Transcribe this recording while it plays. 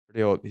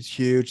Pretty old. It's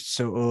huge,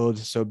 so old,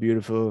 so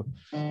beautiful.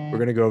 We're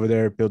gonna go over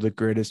there, build the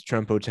greatest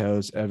Trump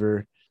hotels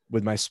ever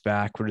with my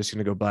SPAC. We're just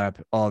gonna go buy up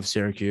all of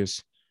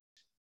Syracuse.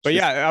 But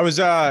yeah, I was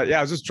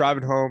just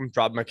driving home,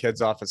 dropping my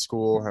kids off at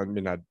school. I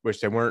mean, I wish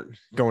they weren't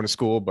going to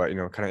school, but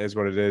kind of is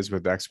what it is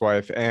with the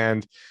ex-wife.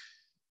 And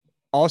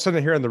all of a sudden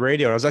I hear on the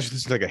radio, I was actually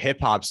listening to like a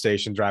hip hop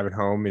station driving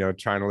home,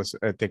 trying to listen.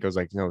 I think it was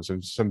like,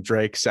 some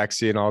Drake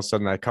sexy. And all of a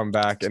sudden I come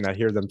back and I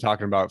hear them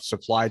talking about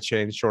supply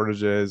chain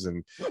shortages.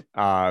 And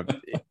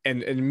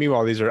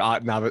meanwhile, these are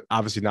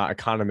obviously not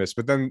economists,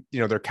 but then,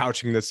 they're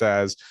couching this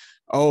as,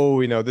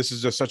 oh, this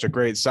is just such a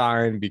great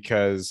sign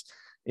because,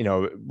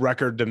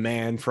 record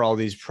demand for all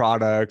these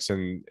products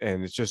and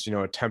it's just,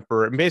 a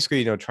temper and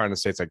basically, trying to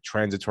say it's like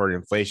transitory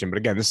inflation. But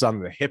again, this is on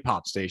the hip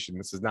hop station.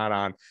 This is not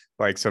on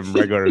like some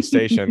regular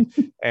station.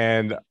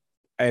 And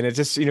it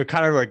just,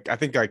 kind of like, I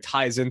think like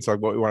ties into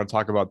like what we want to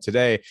talk about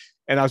today.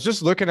 And I was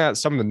just looking at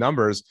some of the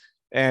numbers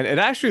and it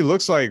actually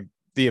looks like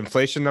the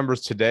inflation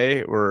numbers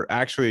today were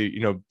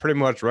actually, pretty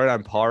much right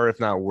on par, if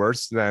not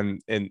worse than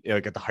in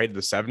like at the height of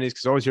the 70s.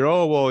 Because I always hear,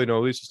 oh, well, at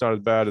least it's not as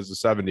bad as the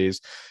 70s.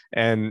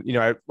 And,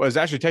 I was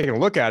actually taking a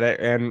look at it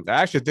and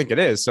I actually think it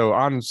is. So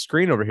on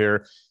screen over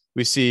here,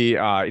 we see,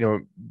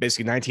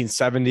 basically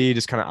 1970,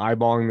 just kind of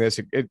eyeballing this.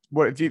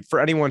 For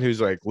anyone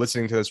who's like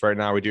listening to this right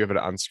now, we do have it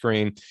on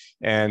screen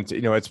and,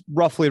 it's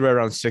roughly right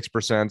around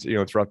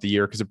 6%, throughout the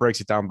year because it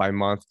breaks it down by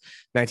month.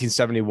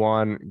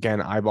 1971, again,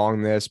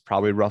 eyeballing this,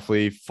 probably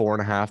roughly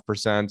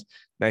 4.5%.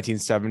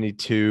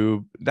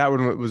 1972, that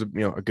one was, a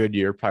good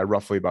year, probably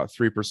roughly about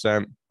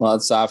 3%. Well,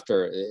 it's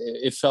after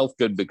it felt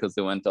good because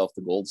they went off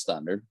the gold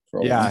standard.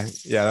 Yeah,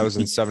 that was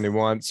in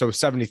 71. So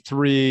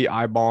 73,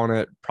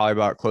 eyeballing it, probably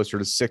about closer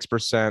to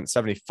 6%.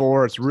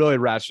 74, it's really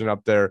ratcheting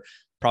up there,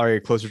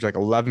 probably closer to like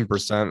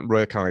 11%,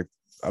 really kind of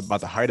like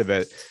about the height of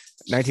it.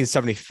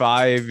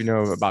 1975,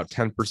 about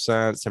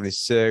 10%.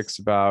 76,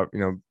 about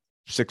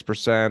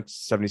 6%.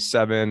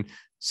 77,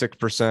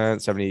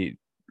 6%.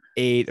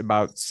 78,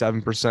 about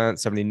 7%.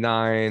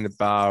 79,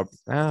 about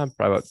probably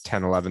about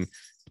 10, 11,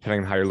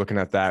 depending on how you're looking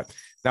at that.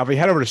 Now, if we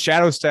head over to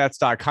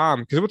shadowstats.com,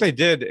 because what they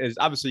did is,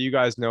 obviously you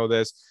guys know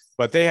this,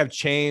 but they have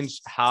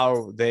changed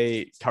how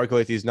they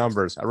calculate these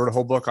numbers. I wrote a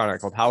whole book on it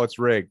called How It's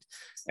Rigged.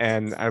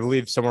 And I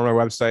believe somewhere on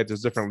my website,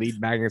 there's different lead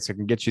magnets that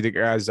can get you the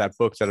guys that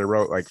book that I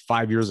wrote like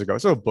 5 years ago.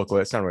 It's not a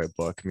booklet. It's not really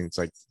a book. I mean, it's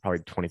like probably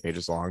 20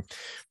 pages long.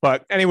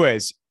 But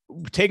anyways,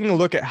 taking a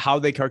look at how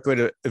they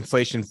calculated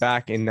inflation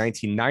back in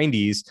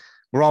 1990s,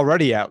 we're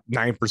already at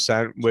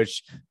 9%,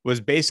 which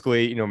was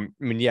basically,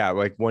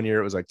 like one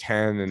year it was like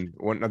 10 and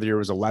another year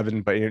was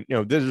 11, but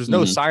there's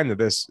no sign of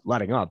this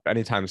letting up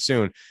anytime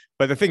soon.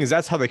 But the thing is,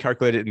 that's how they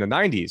calculated it in the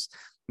 90s.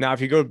 Now,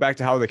 if you go back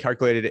to how they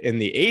calculated it in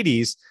the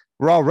 80s,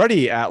 we're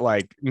already at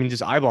like,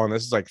 just eyeballing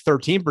this is like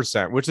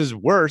 13%, which is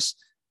worse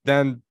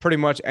than pretty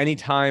much any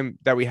time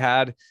that we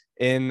had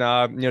in,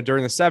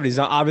 during the 70s.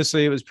 Now,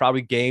 obviously it was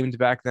probably gamed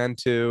back then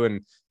too.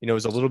 And, it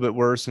was a little bit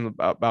worse in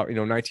about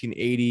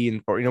 1980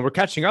 and, we're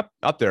catching up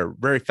there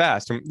very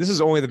fast. And this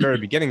is only the very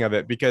beginning of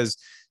it because,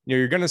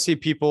 you're going to see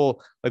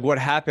people like what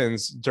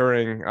happens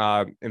during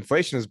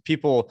inflation is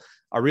people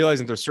are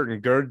realizing there's certain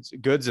goods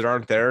that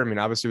aren't there. I mean,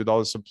 obviously with all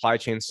the supply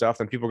chain stuff,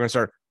 then people are going to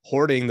start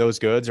hoarding those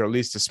goods, or at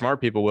least the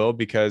smart people will,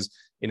 because,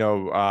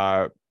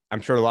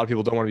 I'm sure a lot of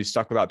people don't want to be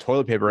stuck without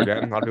toilet paper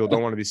again. A lot of people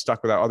don't want to be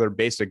stuck without other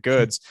basic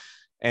goods.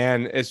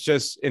 And it's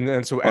just, and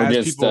then so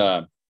as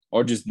people,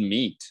 or just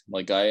meat.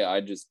 Like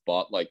I just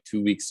bought like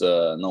 2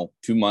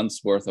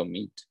 months worth of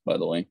meat, by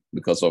the way,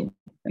 because of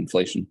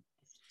inflation.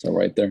 So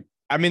right there.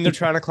 I mean, they're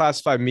trying to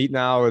classify meat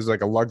now as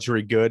like a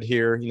luxury good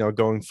here,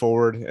 going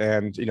forward.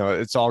 And,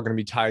 it's all going to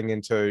be tying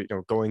into,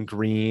 going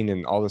green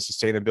and all the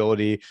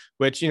sustainability,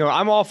 which,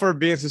 I'm all for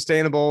being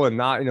sustainable and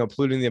not,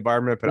 polluting the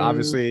environment. But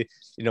obviously,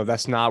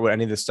 that's not what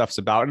any of this stuff's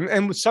about.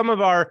 And some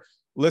of our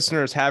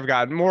listeners have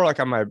gotten more like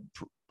on my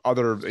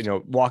other,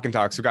 walk and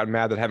talks have gotten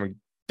mad that I haven't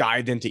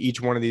dived into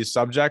each one of these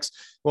subjects.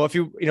 Well, if I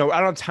don't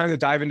have time to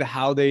dive into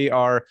how they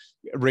are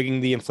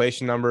rigging the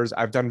inflation numbers.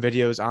 I've done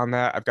videos on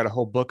that. I've got a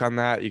whole book on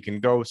that. You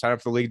can go sign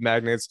up for Lead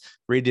Magnets,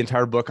 read the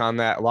entire book on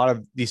that. A lot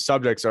of these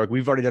subjects are like,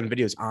 we've already done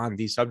videos on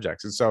these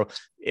subjects. And so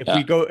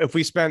if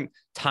we spent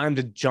time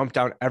to jump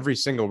down every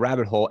single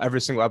rabbit hole,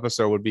 every single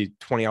episode would be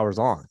 20 hours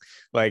long.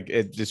 Like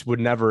it just would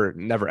never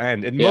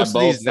end. And most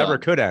of these never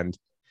could end.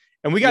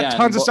 And we got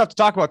tons of stuff to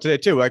talk about today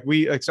too.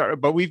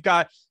 But we've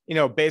got,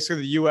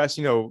 basically the US,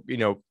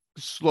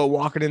 slow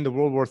walking into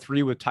World War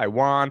III with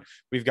Taiwan.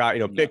 We've got,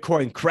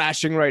 Bitcoin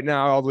crashing right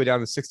now all the way down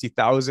to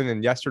 60,000.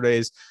 And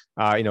yesterday's,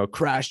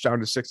 crash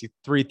down to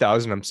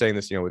 63,000. I'm saying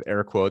this, with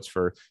air quotes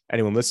for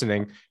anyone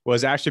listening,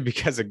 was actually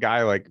because a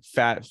guy like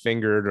fat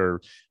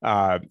fingered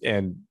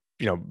and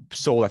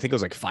sold, I think it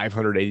was like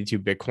 582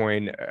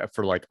 Bitcoin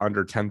for like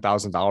under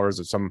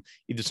 $10,000 of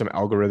either some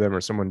algorithm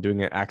or someone doing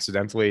it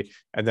accidentally.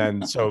 And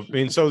then, so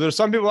there's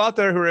some people out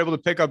there who are able to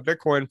pick up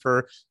Bitcoin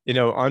for,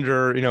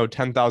 under,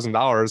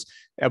 $10,000.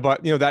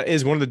 But, that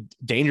is one of the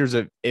dangers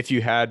of if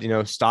you had,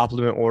 stop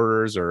limit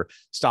orders or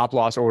stop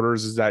loss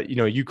orders, is that,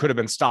 you could have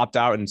been stopped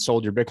out and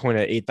sold your Bitcoin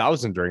at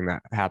 8,000 during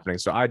that happening.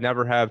 So I'd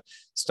never have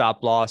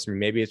stop loss. I mean,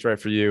 maybe it's right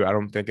for you. I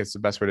don't think it's the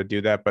best way to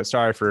do that, but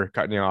sorry for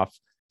cutting you off.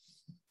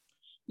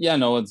 Yeah,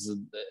 no, it's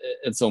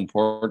so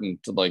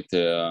important to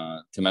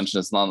mention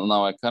this.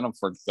 Now I kind of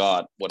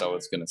forgot what I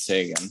was gonna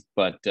say again,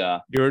 but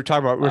we were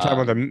talking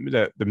about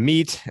the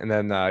meat, and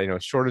then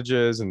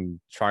shortages and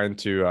trying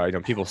to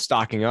people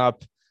stocking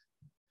up.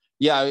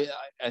 Yeah,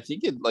 I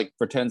think it like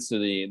pertains to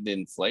the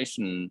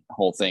inflation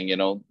whole thing.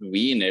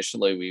 We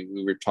initially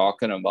we were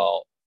talking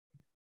about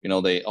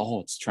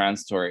it's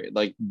transitory.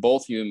 Like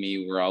both you and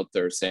me were out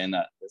there saying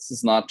that this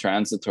is not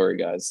transitory,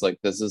 guys. Like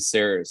this is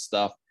serious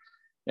stuff.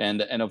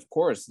 And of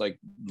course, like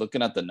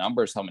looking at the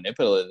numbers, how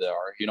manipulated they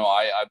are.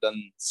 I've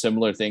done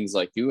similar things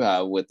like you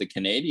have with the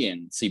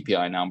Canadian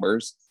CPI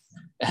numbers,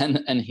 and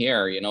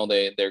here,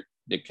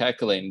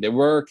 they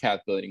were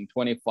calculating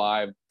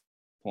 25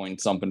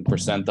 point something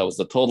percent. That was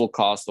the total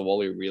cost of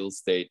all your real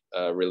estate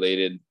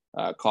related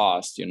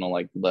cost.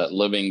 Like the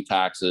living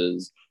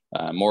taxes,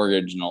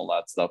 mortgage, and all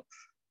that stuff.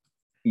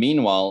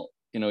 Meanwhile,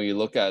 you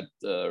look at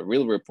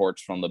real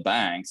reports from the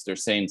banks, they're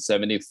saying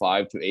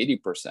 75 to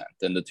 80%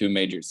 in the two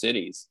major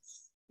cities.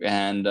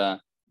 And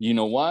you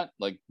know what?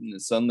 Like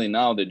suddenly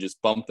now they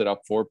just bumped it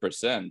up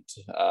 4%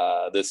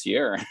 this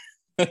year.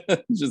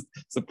 Just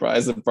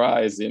surprise,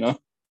 surprise,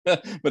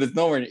 but it's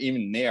nowhere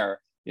even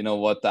near,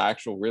 what the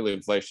actual real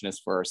inflation is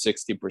for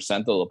 60%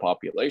 of the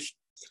population.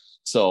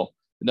 So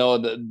no,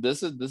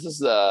 this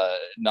is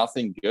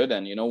nothing good.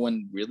 And,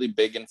 when really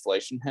big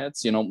inflation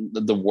hits,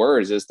 the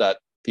worst is that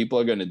people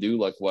are going to do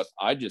like what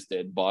I just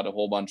did, bought a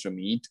whole bunch of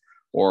meat,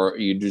 or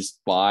you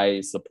just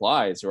buy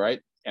supplies, right?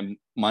 And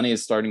money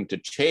is starting to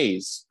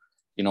chase,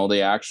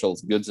 the actual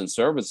goods and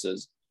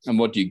services. And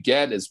what you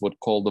get is what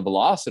called the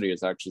velocity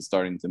is actually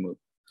starting to move.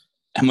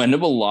 And when the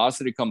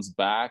velocity comes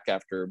back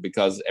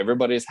because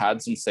everybody's had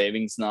some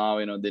savings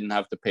now, didn't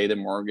have to pay their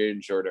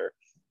mortgage or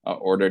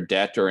their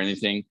debt or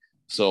anything.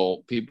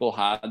 So people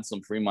had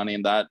some free money,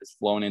 and that is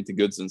flowing into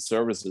goods and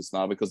services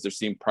now because they're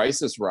seeing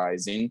prices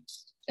rising.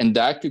 And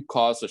that could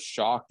cause a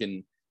shock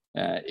in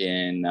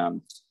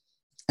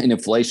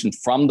inflation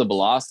from the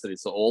velocity.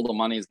 So all the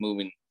money is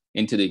moving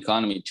into the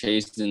economy,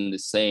 chasing the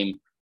same,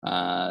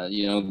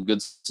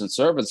 goods and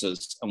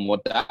services. And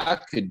what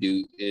that could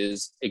do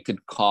is it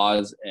could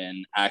cause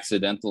an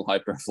accidental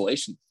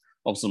hyperinflation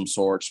of some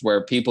sorts,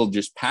 where people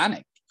just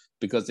panic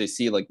because they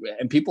see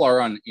and people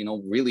are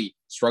really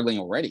struggling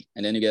already.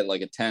 And then you get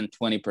like a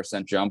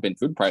 10-20% jump in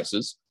food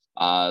prices.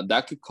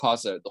 That could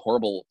cause a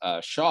horrible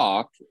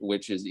shock,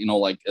 which is,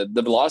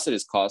 the velocity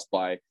is caused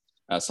by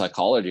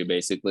psychology,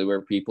 basically,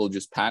 where people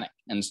just panic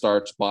and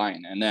start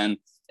buying. And then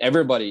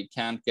everybody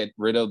can't get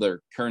rid of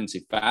their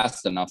currency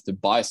fast enough to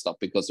buy stuff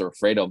because they're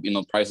afraid of,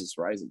 prices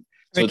rising.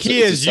 So the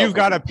key is you've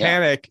got to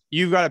panic.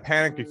 Yeah. You've got to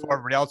panic before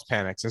everybody else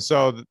panics. And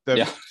so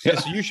so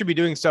you should be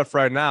doing stuff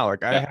right now.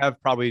 Like I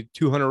have probably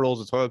 200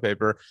 rolls of toilet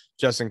paper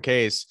just in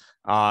case.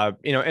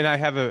 And I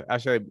have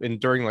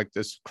during like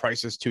this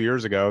crisis 2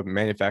 years ago,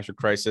 manufactured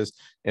crisis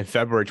in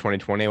February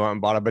 2020, I went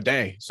and bought a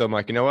bidet. So I'm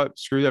like, you know what?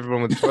 Screw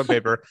everyone with the toilet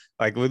paper.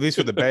 Like at least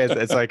with the bidet,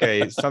 it's like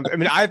something. I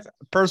mean, I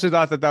personally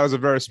thought that was a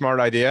very smart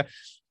idea.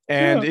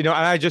 And, and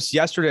I just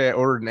yesterday I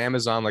ordered an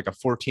Amazon, like a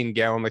 14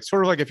 gallon, like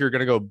sort of like if you're going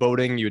to go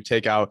boating, you would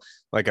take out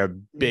like a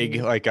big,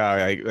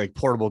 like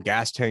portable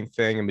gas tank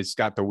thing, and it's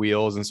got the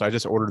wheels. And so I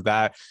just ordered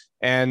that.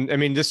 And I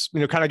mean, just,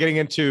 kind of getting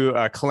into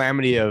a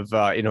calamity of,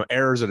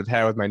 errors that I've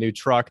had with my new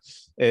truck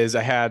is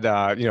I had,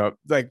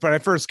 like when I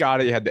first got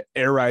it, you had the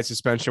air ride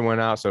suspension went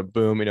out. So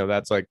boom,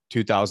 that's like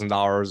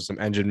 $2,000, some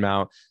engine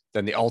mount.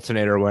 Then the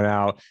alternator went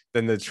out,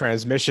 then the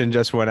transmission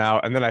just went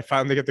out. And then I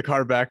finally get the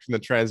car back from the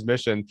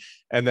transmission.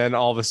 And then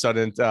all of a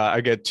sudden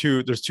I get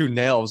there's two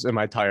nails in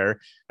my tire.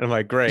 And I'm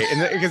like, great.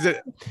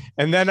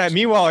 And then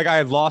meanwhile, like I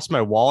had lost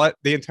my wallet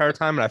the entire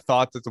time. And I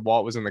thought that the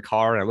wallet was in the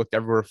car, and I looked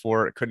everywhere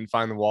for it. Couldn't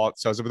find the wallet.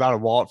 So I was without a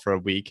wallet for a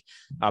week.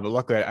 But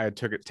luckily I had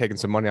taken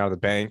some money out of the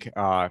bank,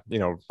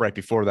 right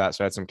before that.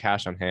 So I had some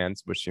cash on hand,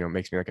 which,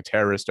 makes me like a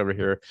terrorist over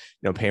here,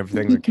 paying for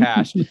things in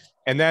cash.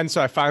 And then,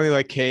 so I finally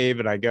like cave,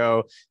 and I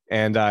go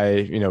and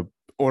I,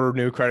 order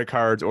new credit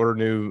cards, order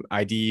new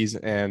IDs,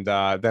 and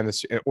then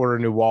order a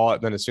new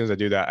wallet. Then as soon as I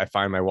do that, I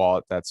find my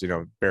wallet that's,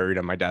 buried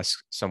on my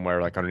desk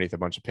somewhere, like underneath a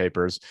bunch of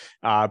papers.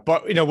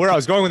 But, where I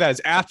was going with that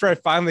is after I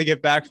finally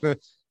get back to the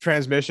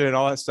transmission and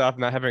all that stuff,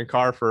 not having a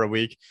car for a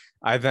week,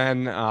 I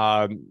then,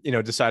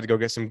 decide to go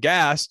get some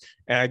gas,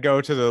 and I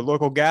go to the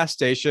local gas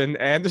station,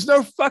 and there's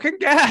no fucking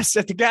gas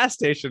at the gas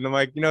station. I'm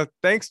like,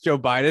 thanks, Joe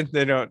Biden.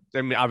 They don't,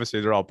 I mean, obviously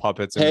they're all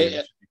puppets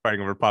and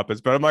fighting over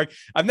puppets, but I'm like,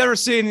 I've never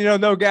seen,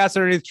 no gas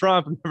underneath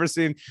Trump. I've never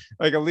seen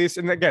like, at least,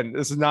 and again,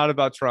 this is not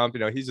about Trump.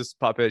 He's just a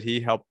puppet. He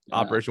helped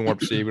Operation Warp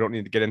Speed. We don't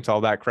need to get into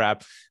all that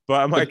crap,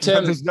 but I'm like,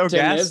 Tim, there's no Tim,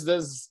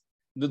 gas.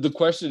 the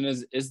question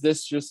is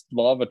this just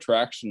law of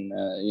attraction,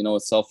 a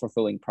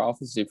self-fulfilling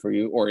prophecy for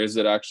you, or is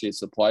it actually a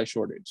supply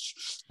shortage?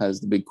 That's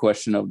the big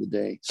question of the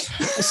day.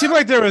 It seemed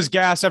like there was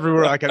gas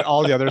everywhere, like at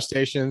all the other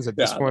stations. At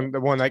this Yeah, one, the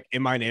one like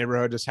in my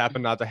neighborhood just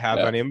happened not to have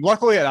yeah. any. And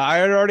luckily, I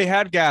had already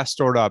had gas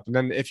stored up. And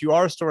then if you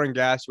are storing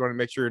gas, you want to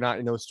make sure you're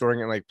not, storing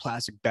it in like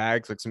plastic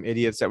bags, like some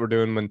idiots that were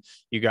doing when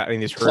you got any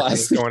of these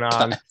hurricanes Plastic going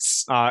on.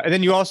 And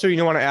then you also,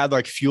 want to add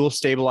like fuel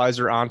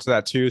stabilizer onto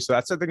that too. So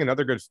that's, I think,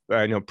 another good,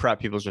 prep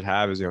people should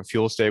have is,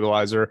 fuel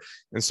stabilizer.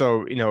 And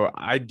so,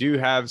 I do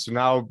have, so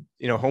now,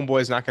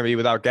 homeboy is not going to be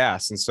without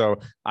gas. And so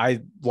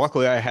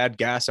luckily I had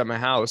gas at my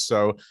house.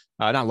 So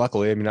not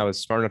luckily, I mean, I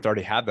was smart enough to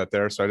already have that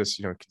there. So I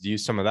just, could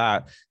use some of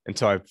that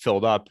until I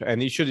filled up.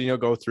 And you should,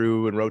 go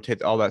through and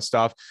rotate all that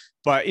stuff.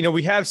 But,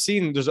 we have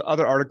seen there's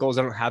other articles.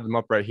 I don't have them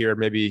up right here.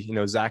 Maybe,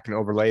 Zach can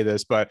overlay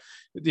this, but,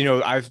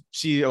 I've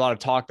seen a lot of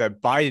talk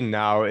that Biden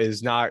now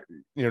is not,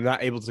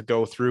 not able to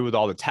go through with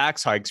all the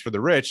tax hikes for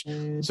the rich.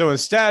 So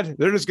instead,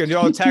 they're just going to do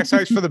all the tax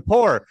hikes for the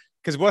poor.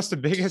 Because what's the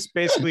biggest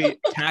basically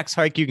tax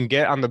hike you can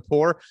get on the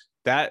poor?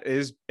 That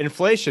is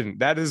inflation.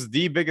 That is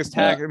the biggest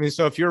tax. Yeah. I mean,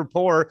 so if you're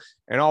poor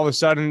and all of a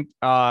sudden,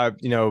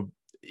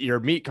 your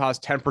meat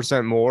costs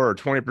 10% more or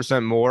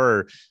 20%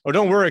 more, or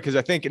don't worry. Cause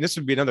I think, and this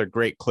would be another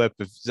great clip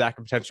if Zach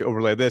could potentially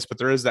overlay this, but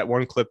there is that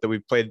one clip that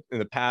we've played in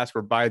the past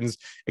where Biden's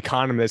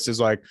economist is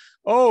like,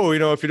 oh,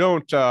 if you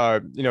don't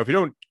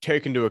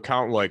take into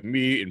account like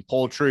meat and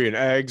poultry and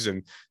eggs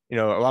and, a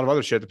lot of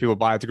other shit that people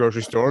buy at the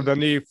grocery store, then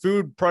the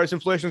food price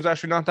inflation is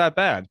actually not that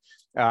bad.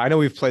 I know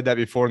we've played that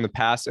before in the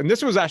past, and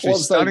this was actually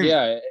stunning.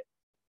 Like,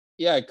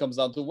 yeah, it comes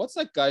down to what's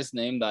that guy's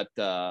name that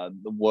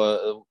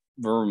we're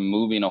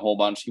removing a whole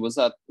bunch. Was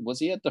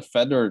he at the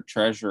Federal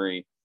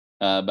Treasury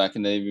back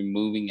in the day,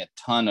 removing a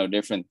ton of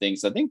different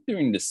things? I think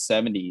during the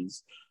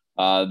 70s,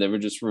 they were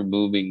just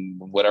removing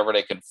whatever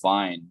they could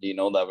find.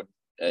 That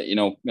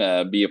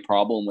would be a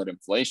problem with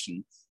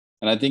inflation.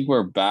 And I think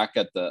we're back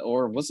at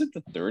or was it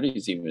the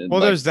 30s even? Well,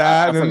 there's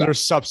that. And then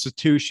there's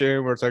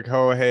substitution where it's like,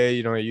 oh, hey,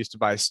 you used to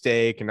buy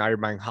steak and now you're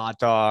buying hot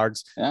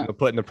dogs. Yeah.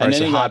 Putting the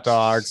price of hot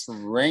dogs.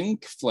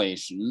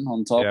 Shrinkflation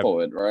on top of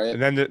it, right? And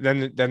then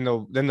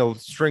they'll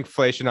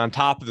shrinkflation on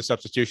top of the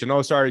substitution.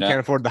 Oh, sorry, you can't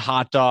afford the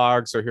hot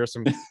dogs. So here's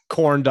some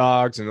corn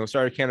dogs. And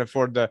sorry, you can't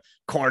afford the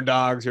corn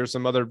dogs. Here's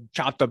some other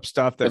chopped up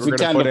stuff that we're going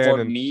to put in. If you can't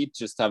afford meat,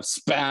 just have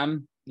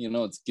Spam.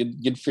 It's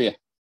good for you.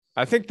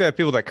 I think that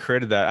people that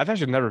created that, I've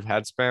actually never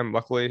had Spam,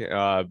 luckily.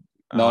 I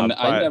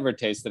never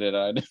tasted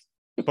it.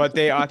 But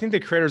I think the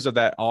creators of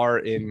that are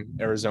in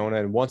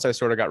Arizona. And once I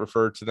sort of got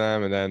referred to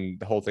them and then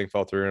the whole thing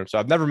fell through. So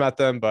I've never met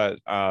them, but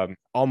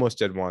almost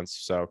did once.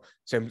 So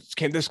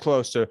came this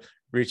close to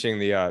reaching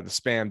the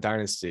Spam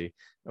dynasty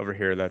over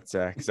here. That's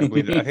because I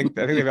think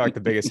they've got like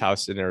the biggest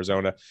house in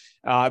Arizona.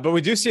 But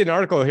we do see an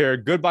article here.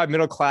 Goodbye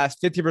middle class.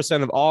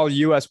 50% of all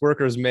U.S.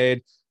 workers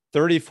made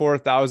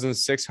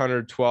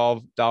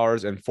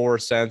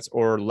 $34,612.04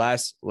 or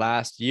less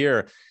last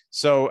year.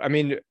 So, I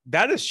mean,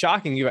 that is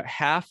shocking. You have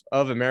half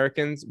of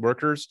Americans,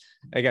 workers,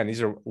 again,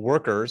 these are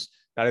workers,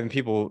 not even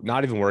people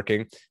not even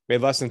working,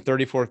 made less than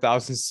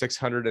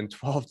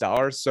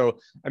 $34,612. So,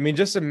 I mean,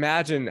 just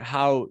imagine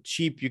how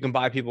cheap you can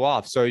buy people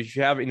off. So if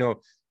you have,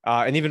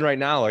 and even right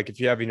now, like if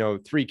you have,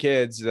 3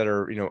 kids that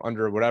are,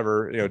 under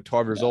whatever,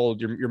 12 years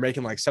old, you're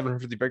making like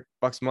 $750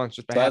 a month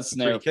just by having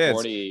 3 kids.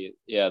 40.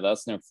 Yeah.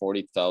 That's near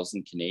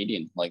 40,000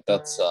 Canadian. Like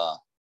that's,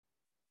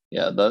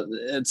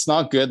 it's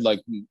not good. Like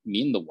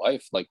me and the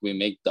wife, like we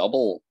make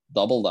double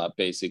that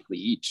basically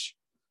each.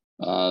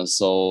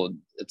 So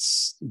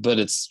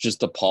it's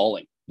just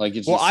appalling. Like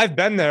I've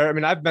been there. I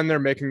mean, I've been there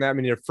making that. I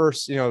mean, your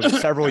first,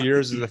 several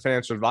years as a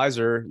financial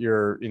advisor,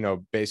 you're,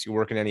 basically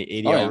working any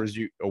 80 hours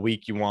a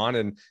week you want.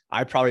 And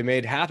I probably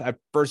made half.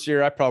 First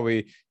year, I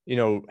probably,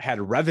 had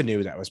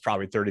revenue that was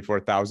probably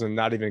 34,000,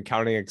 not even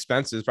counting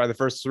expenses, probably the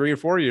first 3 or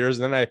 4 years.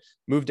 And then I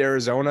moved to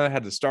Arizona,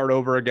 had to start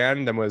over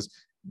again, then was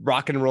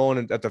rock and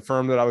rolling at the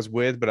firm that I was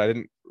with, but I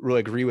didn't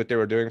really agree what they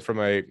were doing from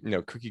a,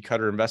 cookie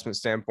cutter investment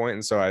standpoint.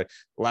 And so I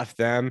left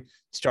them,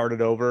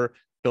 started over,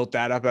 built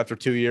that up after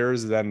 2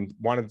 years, then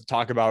wanted to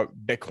talk about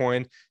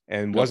Bitcoin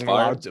and wasn't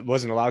allowed to.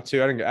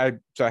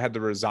 So I had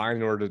to resign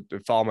in order to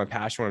follow my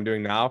passion, what I'm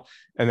doing now.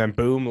 And then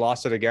boom,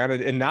 lost it again.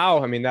 And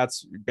now, I mean,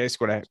 that's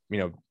basically what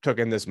I, took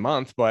in this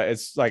month, but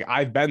it's like,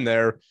 I've been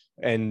there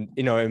and,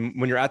 and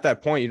when you're at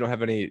that point, you don't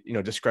have any,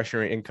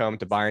 discretionary income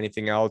to buy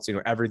anything else,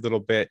 every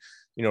little bit,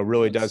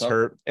 really does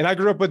hurt. And I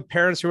grew up with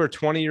parents who were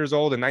 20 years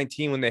old and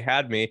 19 when they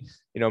had me,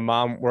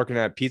 mom working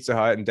at Pizza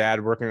Hut and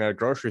dad working at a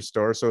grocery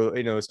store. So,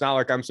 it's not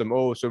like I'm some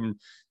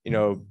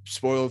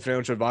spoiled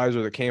financial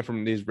advisor that came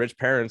from these rich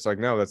parents. Like,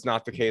 no, that's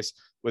not the case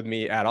with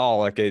me at all.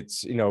 Like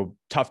it's,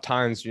 tough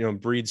times,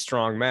 breed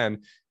strong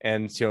men.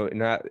 And so,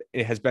 and that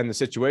it has been the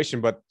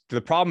situation. But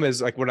the problem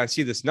is, like, when I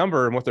see this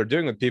number and what they're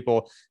doing with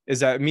people, is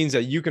that it means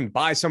that you can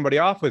buy somebody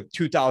off with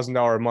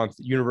 $2,000 a month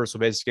universal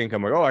basic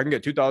income. Like, oh, I can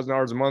get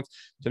 $2,000 a month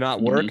to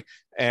not work.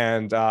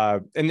 And I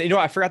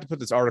forgot to put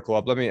this article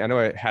up. I know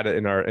I had it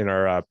in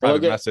our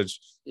private message.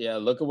 Yeah,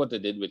 look at what they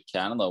did with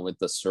Canada with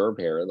the CERB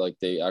here. Like,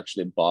 they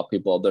actually bought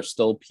people. There's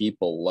still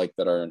people like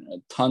that are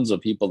tons of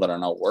people that are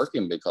not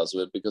working because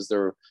of it, because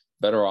they're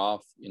better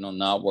off,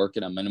 not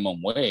working a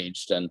minimum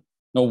wage than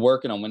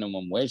working on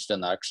minimum wage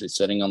than actually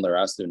sitting on their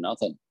ass doing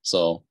nothing.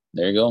 So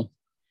there you go.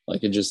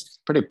 Like, it's just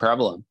pretty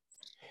prevalent.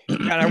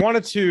 And I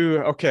wanted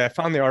to, I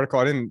found the article.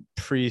 I didn't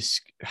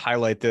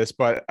highlight this,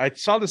 but I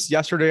saw this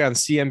yesterday on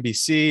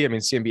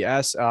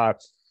CNBS.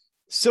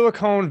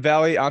 Silicon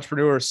Valley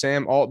entrepreneur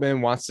Sam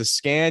Altman wants to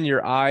scan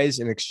your eyes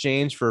in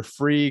exchange for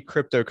free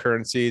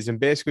cryptocurrencies. And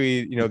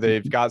basically,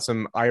 they've got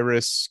some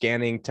iris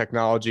scanning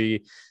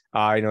technology.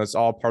 It's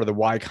all part of the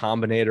Y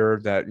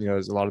Combinator that,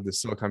 is a lot of the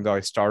Silicon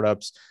Valley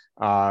startups.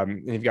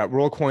 And you've got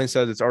WorldCoin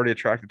says it's already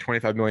attracted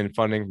 25 million in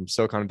funding from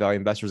Silicon Valley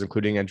investors,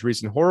 including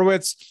Andreessen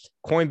Horowitz,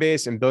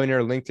 Coinbase, and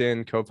billionaire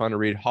LinkedIn co-founder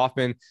Reid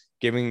Hoffman,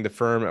 giving the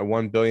firm a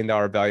 $1 billion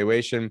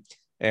valuation.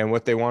 And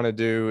what they want to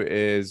do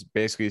is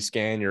basically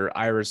scan your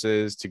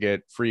irises to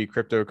get free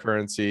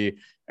cryptocurrency,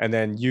 and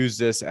then use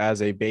this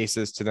as a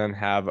basis to then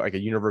have like a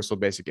universal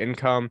basic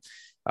income.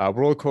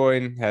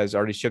 WorldCoin has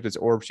already shipped its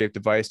orb-shaped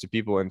device to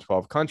people in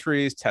 12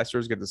 countries.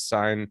 Testers get to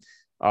sign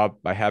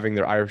up by having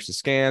their irises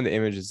scanned. The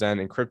image is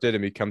then encrypted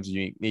and becomes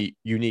a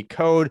unique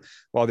code,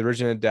 while the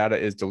original data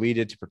is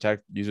deleted to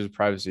protect users'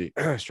 privacy.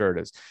 Sure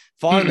it is.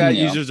 Following that,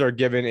 users are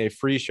given a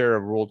free share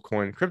of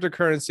WorldCoin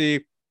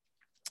cryptocurrency,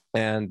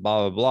 and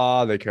blah, blah,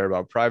 blah. They care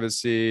about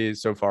privacy.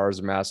 So far has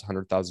amassed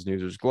 100,000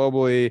 users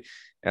globally.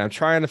 And I'm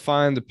trying to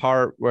find the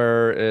part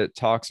where it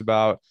talks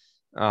about,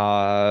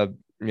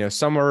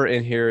 somewhere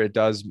in here, it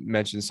does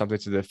mention something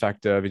to the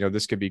effect of,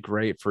 this could be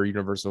great for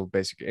universal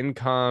basic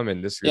income.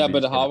 And this,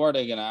 but how are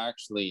they going to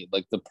actually,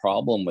 like, the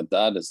problem with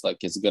that is, like,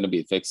 is it going to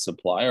be a fixed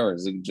supply, or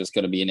is it just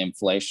going to be an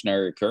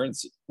inflationary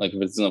currency? Like,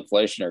 if it's an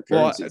inflationary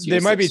currency, they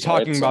might be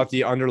talking about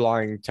the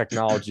underlying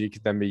technology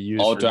could then be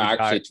used to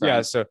actually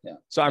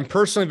so I'm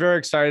personally very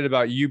excited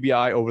about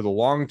UBI over the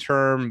long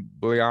term.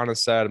 Biliana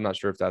said, I'm not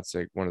sure if that's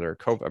like one of their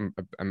I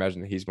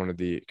imagine that he's one of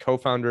the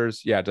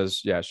co-founders. Yeah, it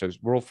does. Yeah, it shows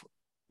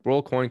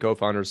WorldCoin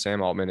co-founders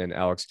Sam Altman and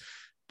Alex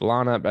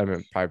Bilana.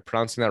 I'm probably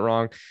pronouncing that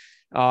wrong.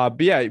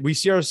 But yeah, we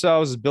see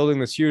ourselves as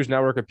building this huge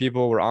network of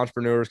people where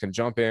entrepreneurs can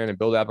jump in and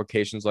build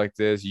applications like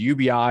this.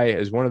 UBI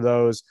is one of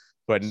those,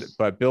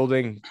 but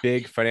building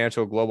big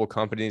financial global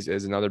companies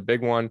is another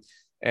big one.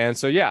 And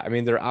so, yeah, I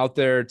mean, they're out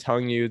there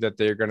telling you that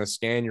they're going to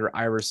scan your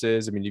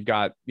irises. I mean, you've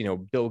got,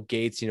 Bill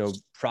Gates,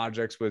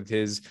 projects with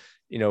his,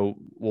 you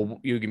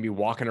can be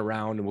walking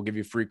around and we'll give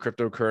you free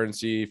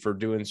cryptocurrency for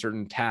doing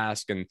certain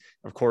tasks. And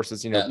of course,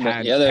 it's,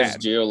 there's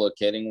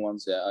geolocating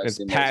ones. Yeah. It's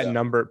patent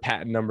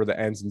number that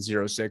ends in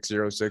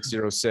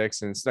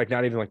 060606. And it's like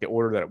not even like the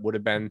order that it would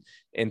have been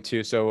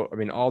into. So, I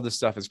mean, all this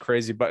stuff is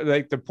crazy. But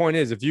like the point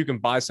is, if you can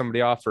buy somebody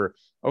off for,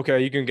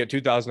 you can get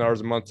 $2,000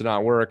 a month to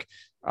not work,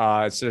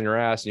 sit in your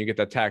ass, and you get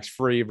that tax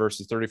free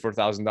versus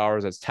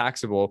 $34,000 that's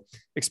taxable,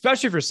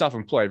 especially if you're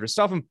self-employed. If you're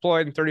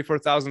self-employed and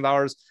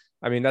 $34,000,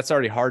 I mean, that's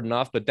already hard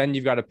enough, but then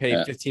you've got to pay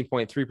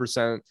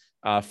 15.3%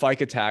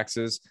 FICA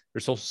taxes, your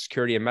Social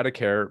Security and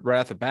Medicare right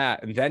off the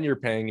bat. And then you're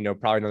paying,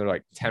 probably another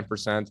like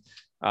 10%.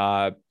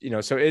 So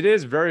it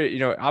is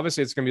very,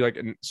 obviously it's going to be like,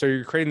 so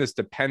you're creating this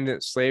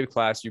dependent slave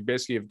class. You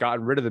basically have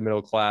gotten rid of the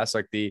middle class.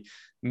 Like the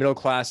middle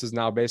class is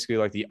now basically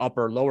like the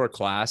upper lower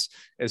class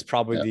is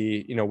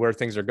probably the, where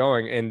things are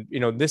going.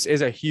 And, this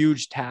is a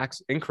huge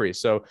tax increase.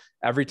 So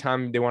every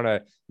time they want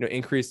to,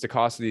 increase the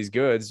cost of these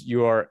goods,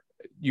 you are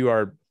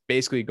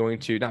basically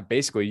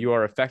you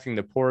are affecting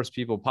the poorest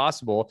people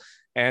possible.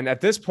 And at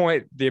this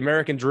point, the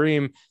American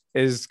dream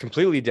is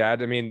completely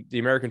dead. I mean, the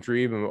American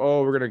dream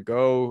of, we're going to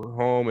go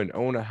home and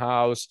own a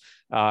house.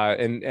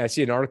 And I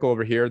see an article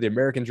over here, the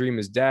American dream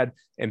is dead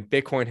and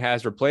Bitcoin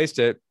has replaced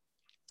it.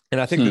 And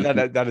I think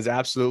that is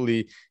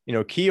absolutely,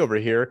 key over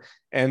here.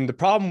 And the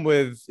problem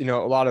with, a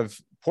lot of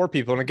poor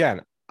people, and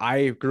again,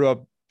 I grew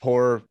up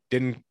poor,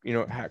 didn't,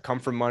 come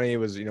from money,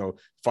 was,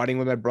 fighting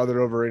with my brother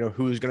over,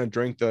 who's going to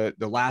drink the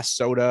last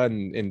soda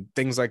and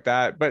things like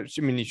that. But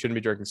I mean, you shouldn't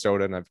be drinking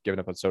soda, and I've given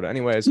up on soda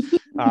anyways.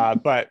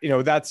 But,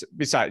 that's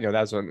beside,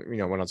 that's when,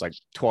 when I was like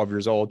 12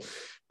 years old.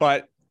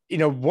 But,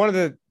 one of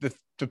the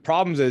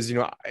problems is,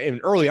 and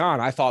early on,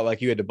 I thought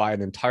like you had to buy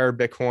an entire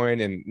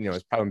Bitcoin, and,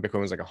 it's probably when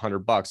Bitcoin was like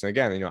 $100. And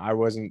again,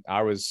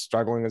 I was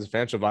struggling as a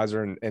financial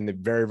advisor in the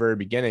very, very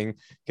beginning,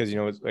 because,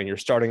 when you're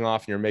starting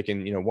off and you're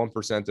making,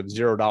 1% of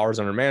 $0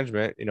 under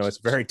management, it's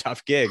a very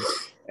tough gig.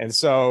 And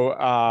so,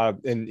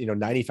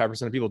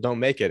 95% of people don't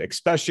make it,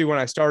 especially when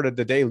I started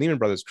the day Lehman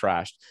Brothers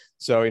crashed.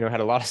 So, had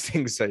a lot of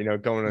things that,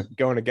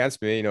 going against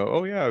me,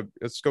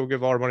 let's go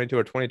give all our money to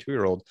a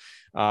 22-year-old.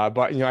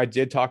 But, I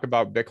did talk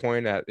about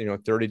Bitcoin at,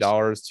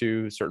 $30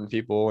 to certain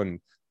people. And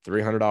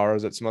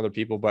 $300 at some other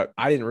people, but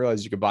I didn't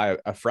realize you could buy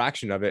a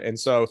fraction of it. And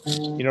so,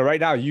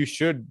 right now you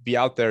should be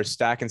out there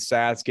stacking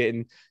sats,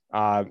 getting,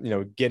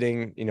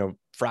 getting,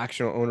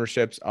 fractional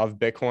ownerships of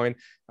Bitcoin.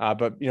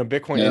 But,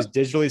 Bitcoin is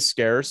digitally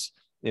scarce,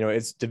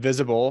 it's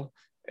divisible.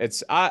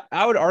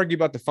 I would argue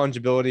about the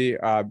fungibility,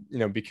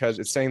 because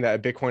it's saying that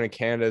a Bitcoin in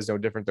Canada is no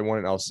different than one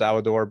in El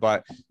Salvador.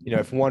 But,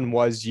 if one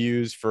was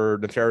used for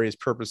nefarious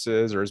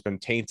purposes or has been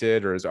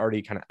tainted or is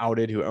already kind of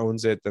outed who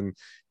owns it, then,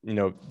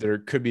 there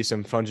could be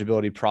some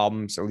fungibility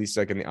problems, at least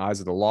like in the eyes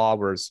of the law,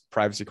 whereas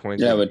privacy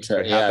coins. Yeah,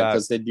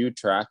 because they do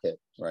track it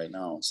right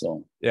now.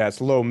 So yeah,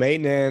 it's low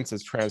maintenance,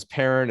 it's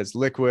transparent, it's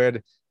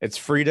liquid, it's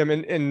freedom.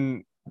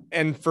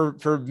 And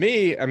for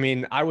me, I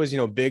mean, I was,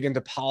 big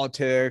into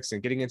politics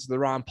and getting into the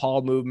Ron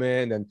Paul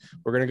movement, and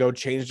we're going to go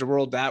change the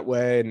world that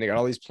way. And they got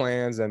all these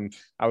plans, and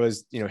I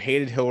was,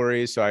 hated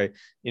Hillary. So I,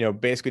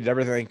 basically did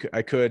everything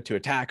I could to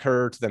attack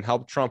her, to then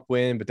help Trump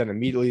win. But then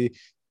immediately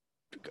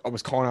I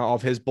was calling out all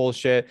of his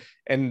bullshit.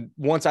 And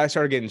once I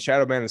started getting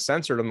shadow banned and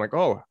censored, I'm like,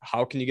 oh,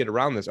 how can you get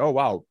around this? Oh,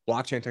 wow.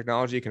 Blockchain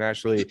technology can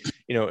actually,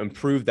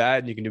 improve that.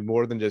 And you can do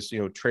more than just,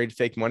 trade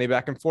fake money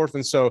back and forth.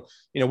 And so,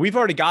 we've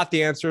already got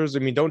the answers. I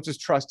mean, don't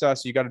just trust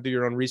us. You got to do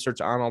your own research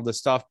on all this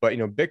stuff. But,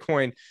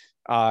 Bitcoin,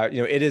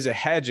 it is a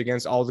hedge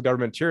against all the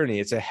government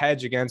tyranny. It's a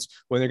hedge against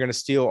when they're going to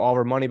steal all of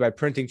our money by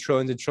printing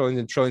trillions and trillions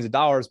and trillions of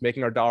dollars,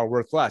 making our dollar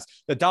worth less.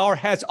 The dollar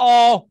has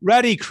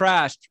already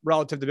crashed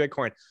relative to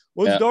Bitcoin.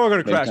 When's the dollar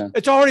going to crash?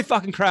 It's already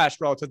fucking crashed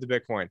relative to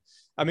Bitcoin.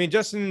 I mean,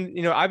 just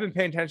in, I've been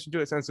paying attention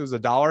to it since it was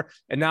 $1,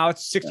 and now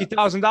it's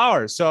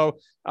 $60,000. So,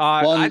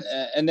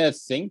 and the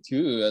thing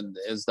too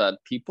is that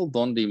people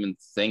don't even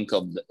think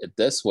of it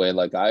this way,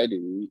 like I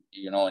do,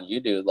 and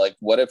you do. Like,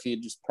 what if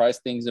you just price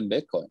things in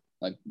Bitcoin?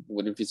 Like,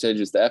 what if you say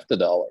just F the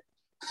dollar?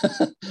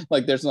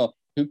 Like,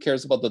 who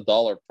cares about the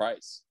dollar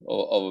price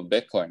of a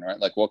Bitcoin, right?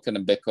 Like, what can a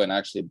Bitcoin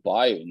actually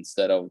buy you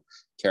instead of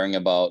caring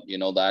about,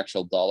 the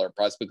actual dollar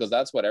price? Because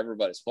that's what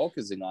everybody's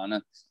focusing on.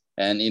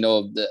 And,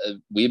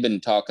 we've been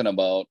talking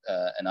about,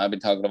 and I've been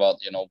talking about,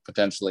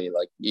 potentially,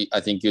 like, I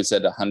think you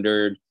said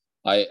 100.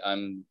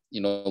 I'm,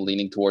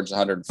 leaning towards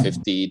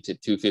 150 to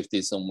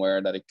 250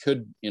 somewhere that it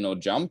could,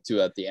 jump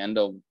to at the end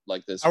of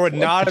like this. I would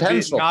not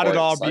at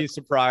all be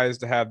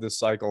surprised to have this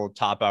cycle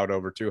top out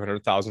over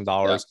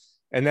 $200,000.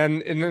 And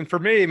then for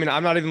me, I mean,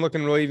 I'm not even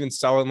looking to really even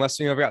sell it unless,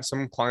 I've got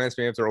some clients,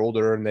 maybe if they're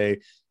older and they,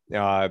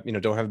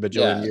 don't have a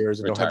bajillion years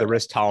and don't have the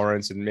risk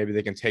tolerance, and maybe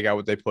they can take out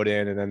what they put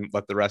in and then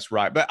let the rest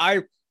ride. But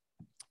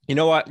you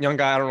know what, young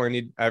guy,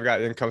 I've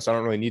got income, so I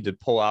don't really need to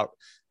pull out,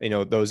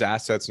 those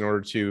assets in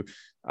order to,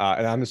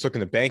 and I'm just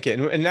looking to bank it.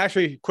 And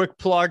actually, quick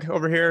plug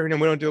over here. We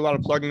don't do a lot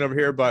of plugging over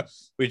here, but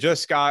we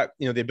just got,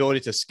 the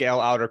ability to scale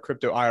out our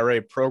crypto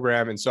IRA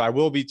program. And so I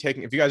will be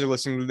taking, if you guys are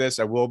listening to this,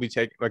 I will be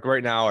taking, like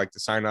right now, like to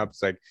sign up,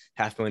 it's like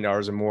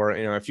 $500,000 or more.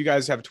 If you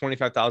guys have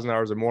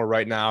 $25,000 or more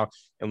right now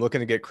and looking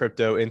to get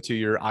crypto into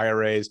your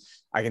IRAs,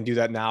 I can do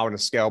that now in a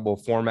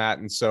scalable format.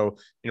 And so,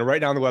 right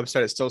now on the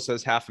website, it still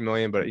says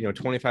 500,000, but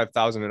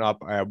 25,000 and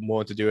up, I'm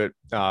willing to do it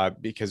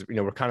because,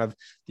 we're kind of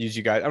use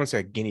you guys, I don't say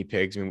like guinea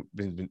pigs. We've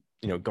been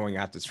going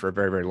at this for a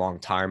very, very long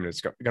time, and it's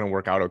going to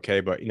work out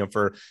okay. But,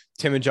 for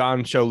Tim and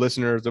John show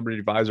listeners, Liberty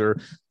Advisor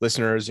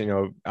listeners,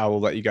 I will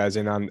let you guys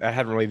in on, I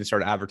haven't really even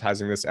started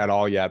advertising this at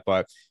all yet,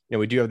 but,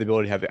 we do have the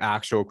ability to have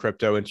actual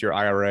crypto into your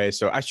IRA.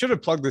 So I should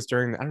have plugged this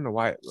during, I don't know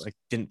why I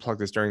didn't plug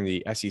this during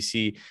the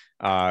SEC,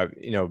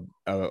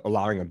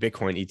 allowing a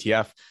Bitcoin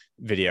ETF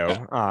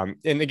video.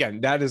 And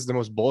again, that is the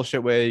most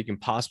bullshit way you can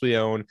possibly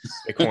own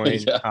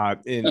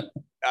Bitcoin.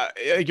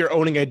 You're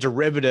owning a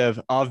derivative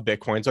of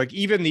Bitcoin. So like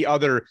even the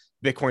other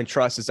Bitcoin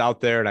trust is out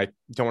there, and I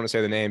don't want to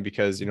say the name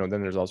because, then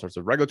there's all sorts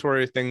of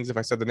regulatory things if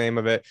I said the name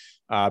of it.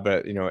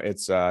 But,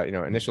 it's,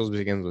 initials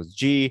begins with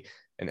G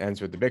and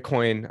ends with the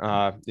Bitcoin,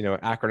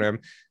 acronym,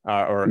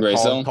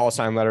 or call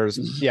sign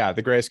letters. Yeah.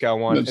 The grayscale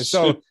one. And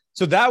so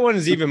that one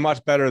is even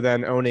much better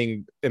than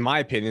owning, in my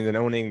opinion, than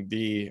owning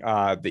the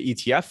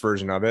ETF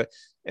version of it.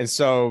 And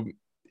so,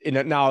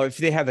 now if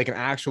they had like an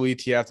actual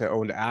ETF that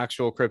owned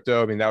actual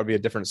crypto, I mean, that would be a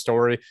different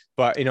story.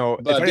 But, if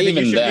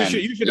anything,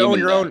 you should own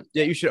your own.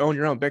 Yeah, you should own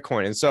your own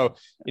Bitcoin. And so,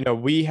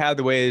 we have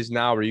the ways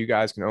now where you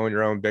guys can own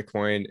your own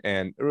Bitcoin,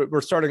 and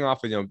we're starting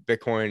off with,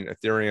 Bitcoin,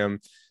 Ethereum,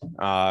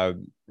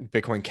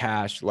 Bitcoin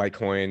Cash,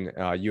 Litecoin,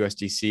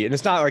 USDC. And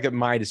it's not like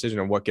my decision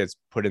on what gets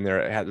put in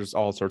there. There's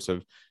all sorts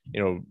of,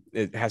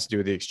 it has to do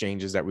with the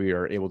exchanges that we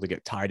are able to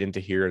get tied into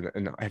here,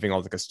 and having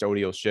all the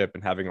custodialship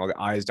and having all the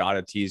I's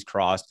dotted, T's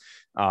crossed,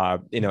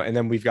 and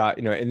then we've got,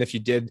 and if you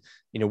did,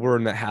 we're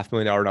in that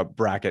 $500,000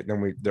 bracket,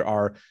 then there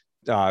are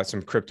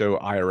some crypto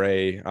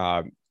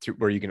IRA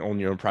where you can own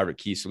your own private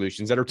key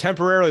solutions that are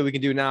temporarily we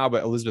can do now,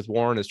 but Elizabeth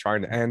Warren is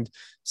trying to end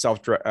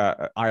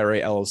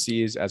IRA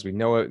LLCs as we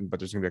know it, but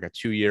there's gonna be like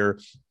a 2-year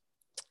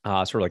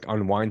sort of like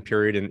unwind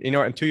period. And,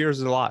 and 2 years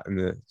is a lot in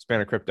the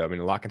span of crypto. I mean,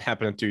 a lot can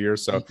happen in 2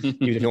 years. So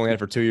even if you only had it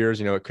for 2 years,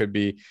 it could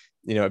be,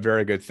 a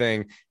very good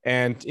thing.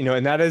 And,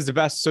 and that is the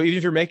best. So even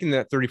if you're making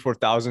that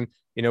 34,000,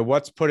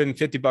 what's put in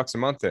 $50 a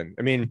month in?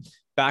 I mean,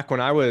 back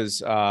when I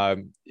was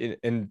you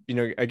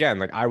know, again,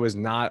 like I was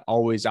not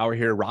always out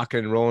here rocking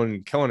and rolling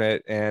and killing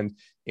it. And,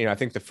 you know, I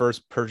think the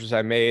first purchase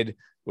I made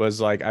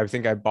was like, I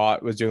think I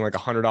bought was doing like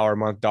 $100 a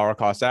month dollar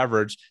cost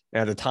average.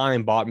 And at the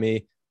time bought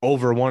me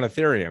over one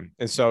Ethereum.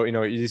 And so, you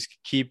know, you just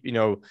keep, you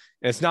know,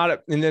 it's not,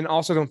 and then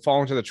also don't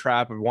fall into the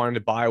trap of wanting to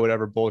buy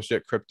whatever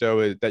bullshit crypto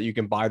is that you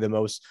can buy the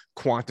most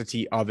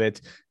quantity of it.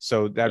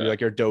 So that'd be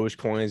like your Doge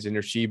coins and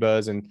your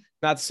Shibas. And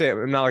not to say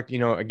I'm not like, you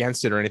know,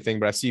 against it or anything,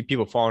 but I see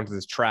people fall into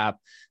this trap.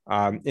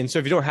 And so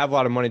if you don't have a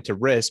lot of money to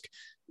risk,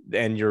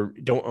 and you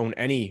don't own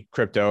any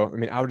crypto, I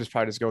mean, I would just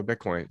probably just go with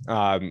Bitcoin.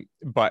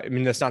 But I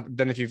mean, that's not,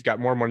 then if you've got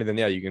more money, then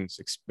yeah, you can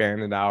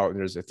expand it out.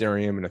 There's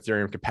Ethereum and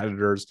Ethereum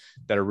competitors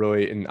that are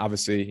really, and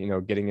obviously, you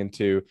know, getting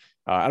into,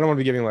 I don't want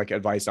to be giving like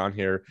advice on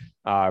here,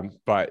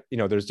 but you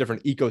know, there's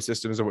different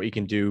ecosystems of what you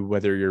can do,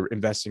 whether you're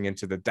investing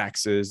into the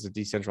DEXs, the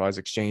decentralized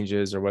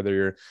exchanges, or whether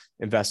you're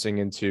investing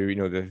into, you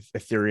know, the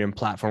Ethereum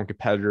platform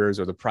competitors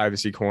or the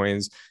privacy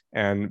coins.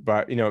 And,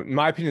 but, you know, in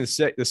my opinion,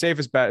 the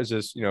safest bet is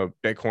just, you know,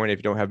 Bitcoin if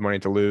you don't have money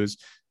to lose.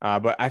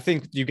 But I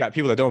think you've got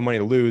people that don't have money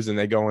to lose and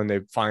they go and they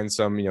find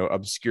some, you know,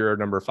 obscure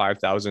number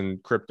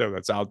 5,000 crypto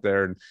that's out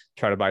there and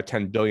try to buy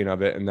 10 billion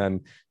of it. And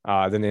then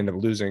they end up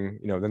losing,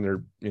 you know, then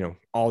they're, you know,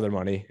 all their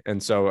money.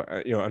 And so,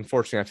 you know,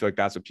 unfortunately, I feel like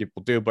that's what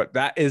people do, but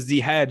that is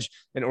the hedge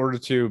in order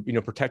to, you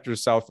know, protect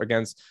yourself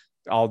against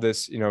all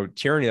this, you know,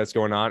 tyranny that's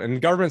going on. And the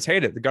governments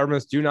hate it. The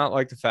governments do not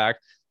like the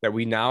fact that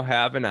we now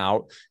have an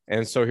out.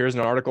 And so here's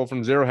an article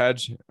from Zero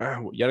Hedge,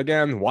 yet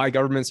again, why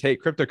governments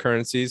hate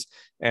cryptocurrencies.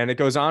 And it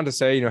goes on to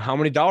say, you know, how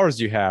many dollars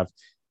do you have?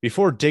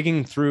 Before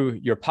digging through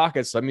your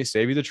pockets, let me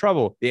save you the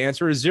trouble. The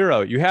answer is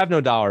zero. You have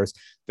no dollars.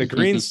 The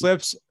green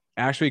slips,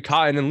 actually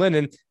cotton and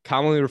linen,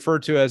 commonly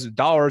referred to as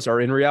dollars, are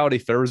in reality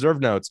Federal Reserve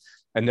notes.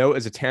 A note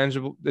is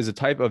a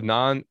type of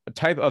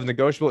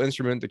negotiable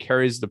instrument that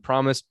carries the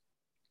promise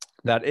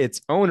that its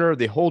owner,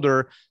 the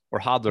holder, or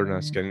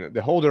hodlerness,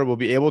 the holder will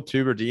be able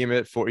to redeem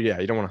it for, you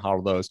don't want to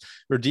hodl those,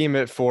 redeem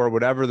it for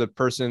whatever the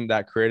person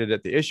that created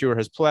it, the issuer,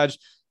 has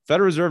pledged.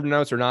 Federal Reserve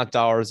notes are not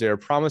dollars. They are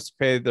promised to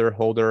pay their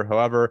holder.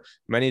 However,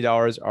 many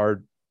dollars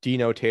are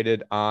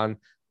denotated on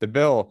the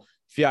bill.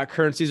 Fiat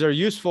currencies are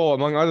useful.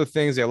 Among other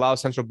things, they allow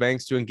central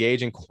banks to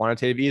engage in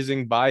quantitative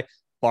easing by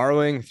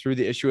borrowing through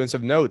the issuance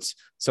of notes,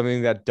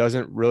 something that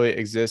doesn't really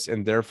exist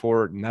and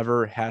therefore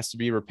never has to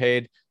be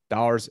repaid.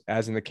 Dollars,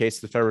 as in the case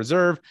of the Federal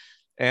Reserve.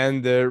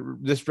 And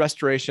this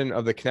restoration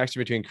of the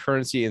connection between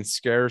currency and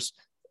scarce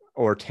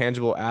or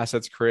tangible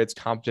assets creates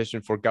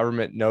competition for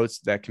government notes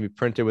that can be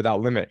printed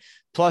without limit.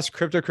 Plus,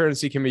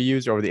 cryptocurrency can be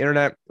used over the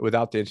internet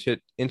without the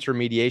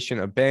intermediation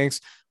of banks,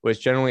 which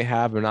generally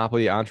have a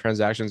monopoly on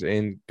transactions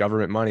in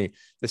government money.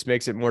 This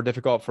makes it more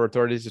difficult for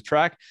authorities to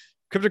track.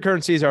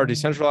 Cryptocurrencies are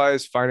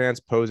decentralized finance,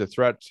 pose a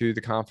threat to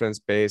the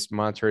confidence-based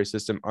monetary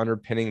system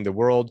underpinning the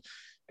world.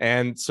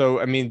 And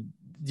so, I mean,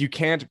 you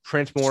can't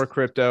print more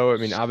crypto. I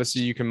mean,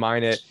 obviously you can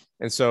mine it.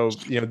 And so,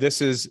 you know,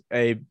 this is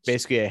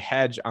basically a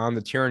hedge on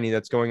the tyranny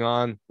that's going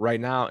on right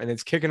now. And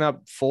it's kicking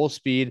up full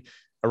speed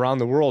around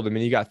the world. I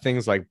mean, you got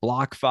things like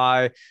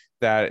BlockFi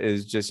that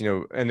is just, you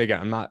know, and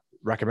again, I'm not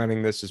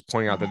recommending this, just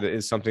pointing out that it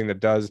is something that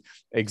does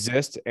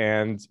exist.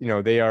 And, you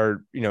know, they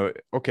are, you know,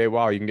 okay,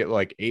 wow, you can get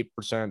like 8%,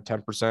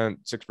 10%,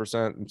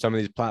 6% in some of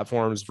these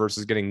platforms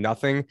versus getting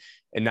nothing.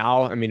 And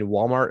now, I mean,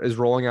 Walmart is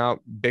rolling out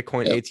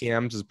Bitcoin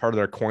ATMs as part of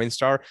their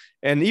Coinstar.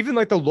 And even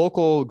like the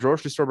local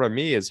grocery store by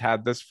me has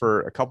had this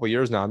for a couple of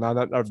years now. Now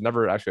that I've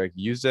never actually like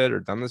used it or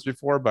done this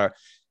before, but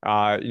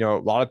you know, a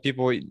lot of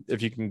people,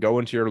 if you can go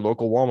into your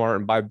local Walmart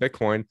and buy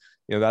Bitcoin,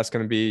 you know, that's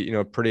going to be, you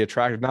know, pretty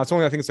attractive. Now it's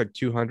only, I think it's like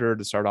 200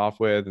 to start off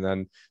with. And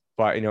then,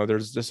 but, you know,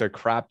 there's just a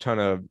crap ton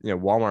of, you know,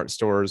 Walmart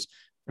stores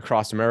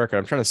across America.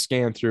 I'm trying to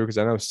scan through because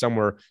I know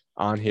somewhere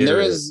on here.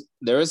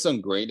 There is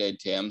some great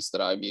ATMs that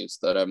I've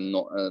used that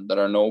that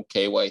are no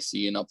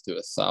KYC and up to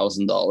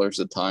 $1,000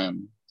 a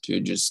time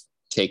to just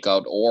take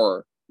out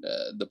or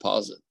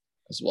deposit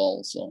as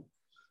well. So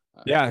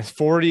yeah,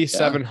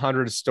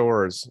 4,700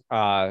 stores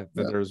that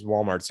there's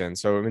Walmarts in.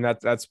 So I mean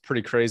that's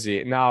pretty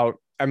crazy. Now,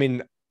 I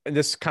mean,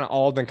 this kind of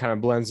all then kind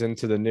of blends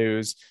into the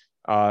news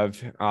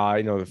of you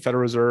know, the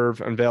Federal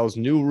Reserve unveils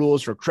new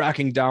rules for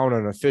cracking down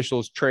on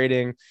officials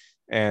trading.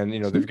 And, you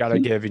know, they've got to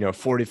give, you know,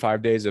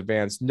 45 days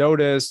advance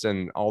notice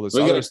and all this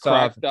other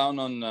stuff. Crack down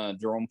on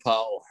Jerome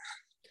Powell.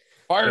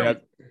 Fire him.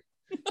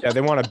 Yeah,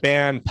 they want to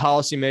ban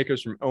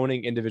policymakers from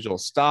owning individual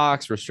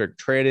stocks, restrict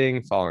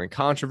trading following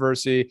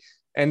controversy.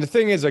 And the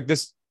thing is, like,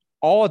 this,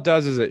 all it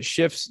does is it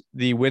shifts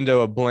the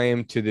window of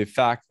blame to the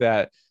fact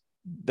that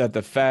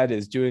the Fed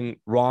is doing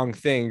wrong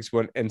things,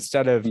 when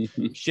instead of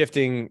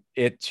shifting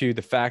it to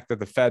the fact that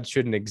the Fed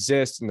shouldn't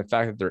exist and the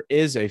fact that there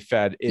is a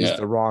Fed is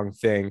the wrong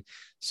thing.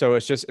 So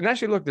it's just, and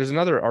actually look, there's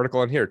another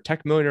article on here.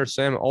 Tech millionaire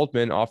Sam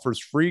Altman offers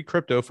free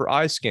crypto for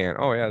iScan.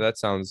 Oh yeah, that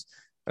sounds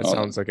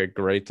like a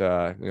great, you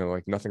know,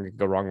 like nothing can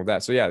go wrong with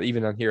that. So yeah,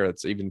 even on here,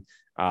 it's even,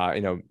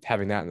 you know,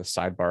 having that in the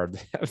sidebar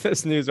of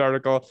this news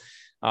article.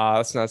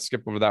 Let's not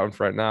skip over that one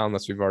for right now,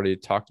 unless we've already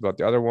talked about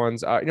the other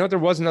ones. You know what? There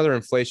was another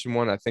inflation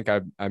one I think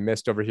I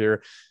missed over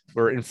here,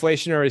 where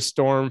inflationary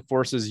storm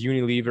forces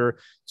Unilever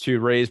to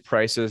raise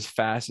prices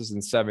fastest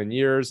in 7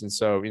 years. And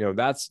so, you know,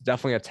 that's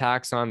definitely a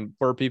tax on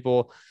poor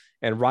people.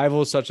 And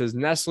rivals such as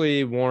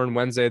Nestle warned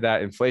Wednesday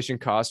that inflation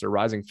costs are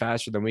rising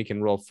faster than we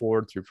can roll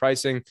forward through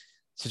pricing.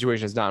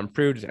 Situation has not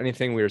improved. If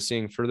anything, we are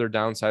seeing further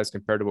downsides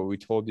compared to what we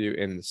told you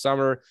in the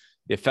summer.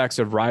 The effects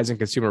of rising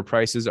consumer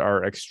prices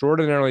are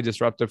extraordinarily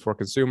disruptive for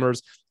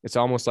consumers. It's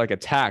almost like a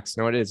tax.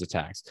 No, it is a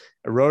tax,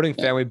 eroding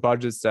family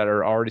budgets that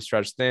are already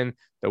stretched thin.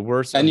 The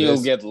worst, and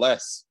you'll get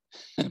less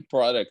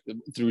product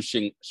through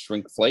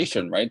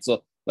shrinkflation, right?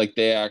 So like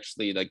they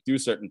actually like do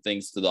certain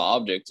things to the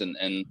objects, and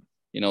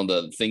you know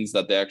the things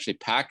that they actually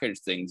package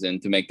things in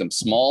to make them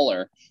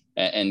smaller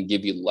and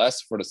give you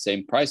less for the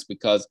same price,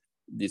 because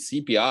the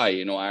CPI,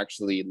 you know,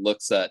 actually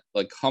looks at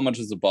like how much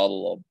is a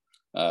bottle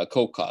of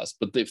Coke cost.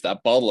 But if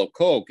that bottle of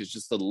Coke is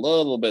just a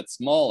little bit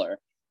smaller,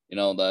 you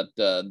know,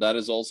 that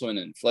is also an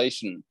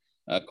inflation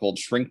called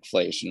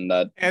shrinkflation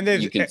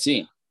that you can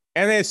see.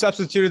 And they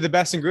substituted the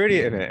best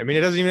ingredient in it. I mean,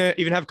 it doesn't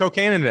even have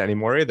cocaine in it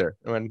anymore either.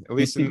 When at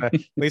least in like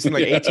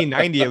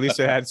 1890, at least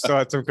it still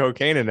had some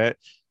cocaine in it.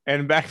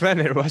 And back then,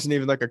 it wasn't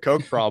even like a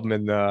Coke problem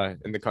in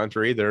the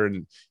country either.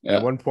 And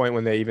at one point,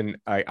 when they even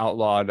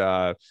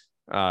outlawed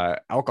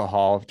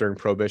alcohol during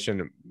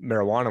Prohibition,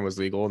 marijuana was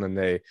legal, and then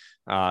they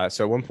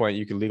so at one point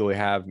you could legally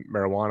have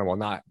marijuana while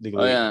not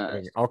legally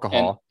having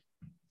alcohol.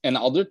 And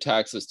other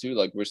taxes too.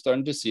 Like we're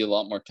starting to see a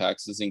lot more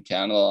taxes in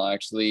Canada.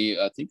 Actually,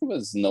 I think it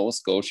was Nova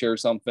Scotia or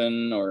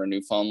something, or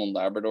Newfoundland,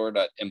 Labrador,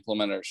 that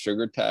implemented a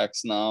sugar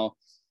tax now,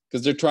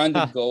 because they're trying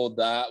to go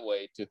that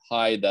way to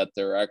hide that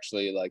they're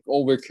actually like,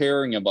 oh, we're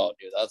caring about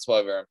you. That's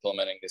why we're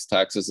implementing these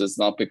taxes. It's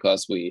not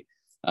because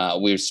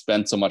we've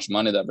spent so much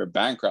money that we're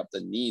bankrupt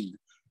and need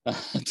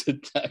to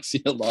tax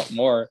you a lot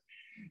more.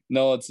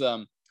 No, it's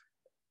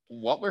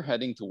what we're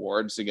heading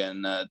towards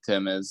again,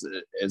 Tim, is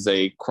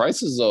a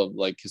crisis of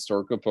like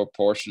historical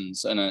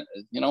proportions, and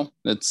you know,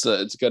 it's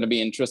going to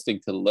be interesting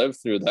to live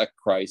through that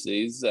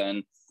crisis,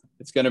 and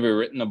it's going to be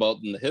written about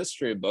in the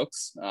history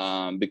books,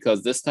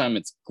 because this time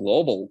it's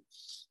global.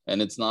 And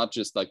it's not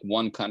just like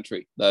one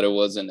country that it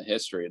was in the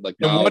history. Like,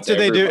 and what do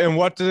they do? And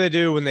what do they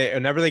do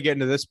whenever they get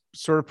into this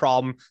sort of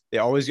problem? They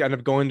always end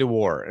up going to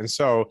war. And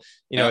so,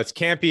 you know, it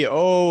can't be,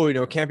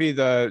 it can't be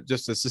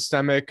just the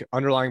systemic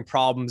underlying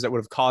problems that would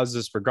have caused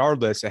this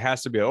regardless. It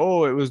has to be, it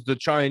was the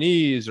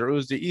Chinese, or it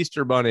was the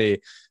Easter Bunny.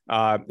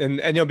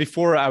 And you know,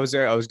 before I was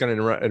going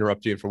to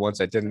interrupt you for once.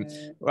 I didn't.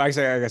 Well, I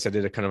guess I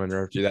did kind of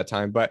interrupt you that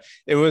time, but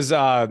it was,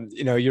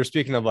 you know, you're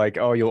speaking of like,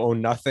 oh, you'll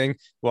own nothing.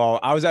 Well,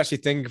 I was actually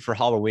thinking for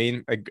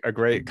Halloween, a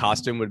great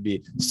costume would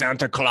be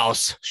Santa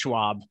Claus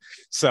Schwab.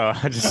 So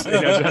I just,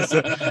 you know,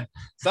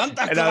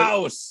 Santa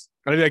Claus.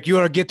 I'd be like,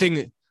 you're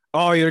getting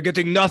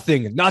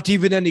nothing, not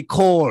even any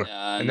coal.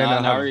 And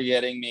then now you're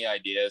getting me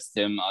ideas,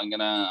 Tim. I'm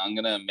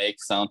gonna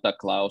make Santa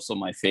Claus on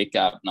my fake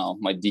app now,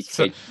 my deep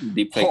fake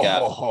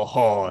app.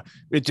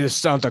 It is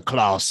Santa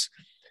Claus.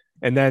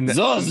 And then it's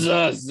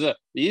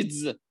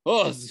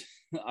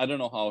I don't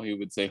know how he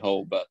would say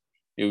ho, but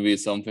it would be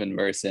something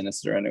very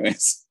sinister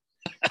anyways.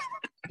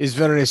 He's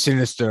very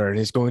sinister, and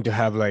he's going to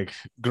have like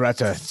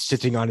Greta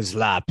sitting on his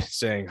lap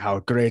saying how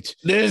great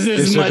this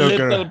is my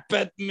little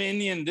pet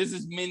minion. This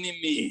is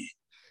Mini-Me.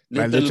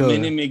 Little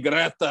Mini-Me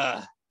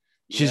Greta.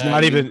 She's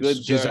not even,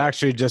 she's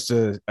actually just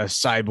a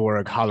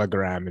cyborg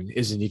hologram and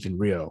isn't even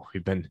real.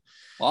 We've been.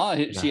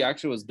 She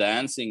actually was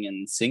dancing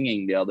and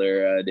singing the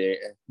other day,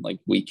 like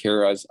we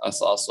care us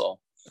also.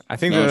 I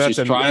think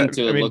she's trying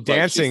to. I mean,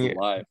 dancing.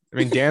 Like I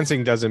mean,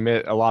 dancing does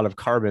emit a lot of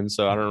carbon,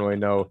 so I don't really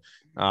know.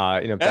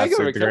 That's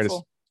like the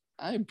greatest.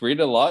 I breathe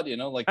a lot, you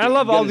know. Like I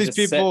love all these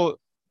people.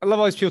 I love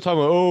all these people talking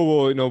about, oh,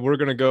 well, you know, we're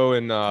gonna go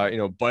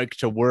and bike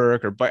to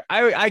work or bike.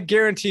 I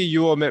guarantee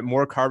you will emit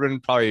more carbon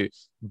probably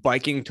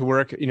biking to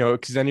work, you know,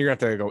 because then you're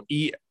gonna have to go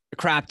eat a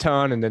crap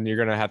ton, and then you're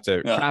gonna have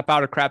to crap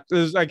out a crap.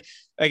 There's like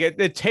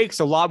it takes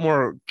a lot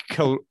more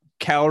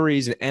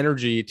calories and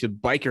energy to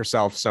bike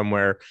yourself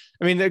somewhere.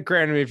 I mean,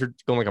 granted, if you're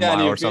going like a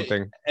mile or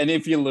something, and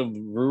if you live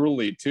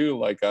rurally too,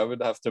 like I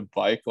would have to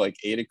bike like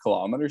 80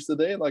 kilometers a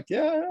day. Like,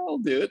 yeah, I'll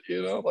do it,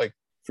 you know, like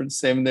for the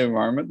same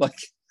environment, like.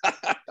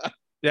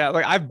 Yeah,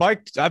 like I've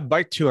biked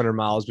 200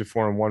 miles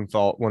before in one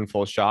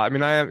full shot. I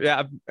mean,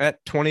 I'm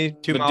at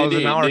 22 miles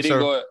an hour.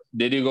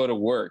 Did you go to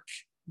work?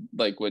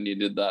 Like when you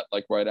did that,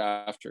 like right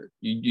after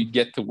you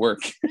get to work?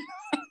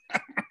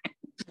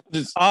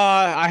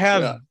 I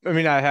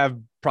have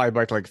probably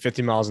biked like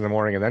 50 miles in the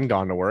morning and then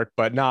gone to work,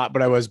 but I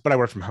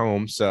work from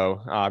home.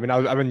 So, I mean,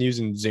 I've been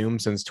using Zoom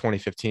since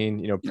 2015,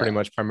 you know, pretty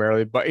much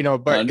primarily, but, you know,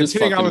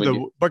 continuing on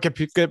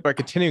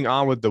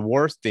with the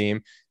war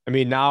theme. I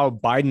mean, now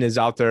Biden is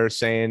out there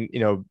saying, you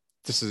know,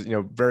 this is,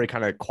 very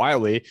kind of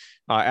quietly,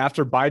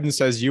 after Biden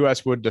says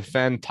U.S. would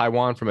defend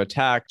Taiwan from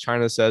attack,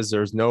 China says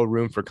there's no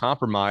room for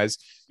compromise.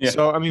 Yeah.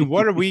 So, I mean,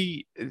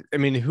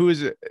 who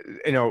is it?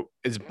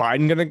 Is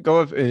Biden going to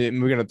go, if we're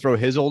going to throw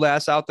his old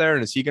ass out there,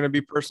 and is he going to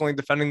be personally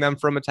defending them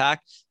from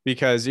attack?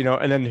 Because,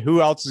 and then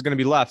who else is going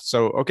to be left?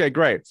 So, okay,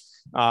 great.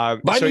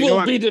 Biden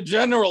will be the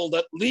general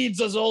that leads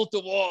us all to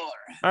war.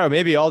 I don't know,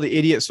 maybe all the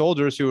idiot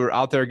soldiers who are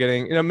out there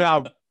getting,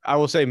 now I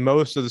will say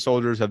most of the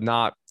soldiers have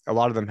not, a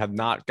lot of them have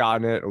not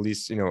gotten it, at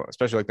least,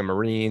 especially like the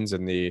Marines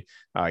and the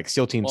like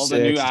SEAL Team 6.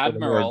 The new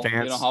admiral,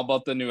 how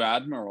about the new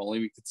admiral?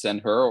 We could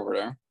send her over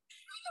there.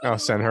 I'll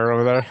send her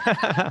over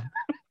there.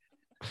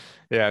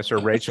 Yeah, sure.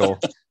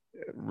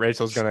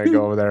 Rachel's going to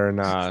go over there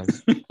and I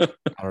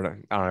don't know.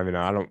 I don't even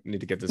know. I don't need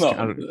to get this. I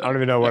don't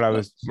even know where I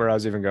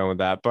was even going with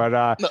that.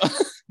 But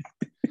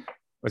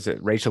what's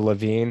it? Rachel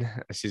Levine.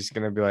 She's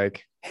going to be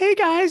like, hey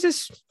guys,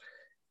 it's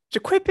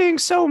quit being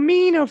so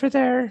mean over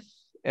there,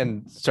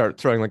 and start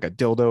throwing like a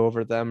dildo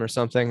over them or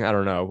something. I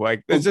don't know.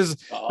 Like it's just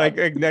like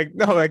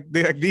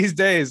these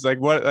days, like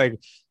what, like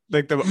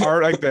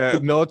the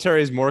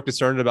military is more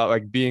concerned about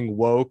like being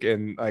woke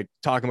and like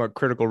talking about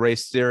critical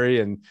race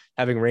theory and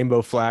having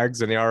rainbow flags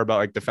than they are about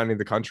like defending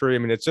the country. I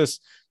mean, it's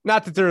just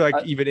not that there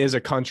like even is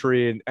a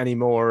country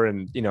anymore.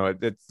 And,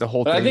 it's the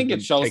whole thing. I think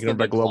it shows the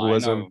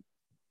globalism.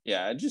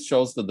 It just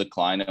shows the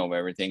decline of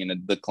everything and the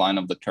decline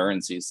of the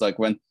currencies. Like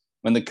when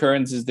the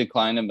currencies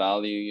decline in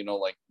value,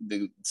 like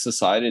the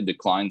society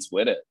declines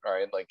with it,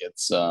 right? Like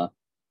it's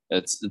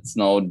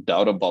no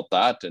doubt about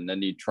that. And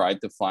then you try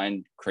to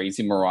find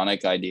crazy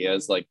moronic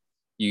ideas, like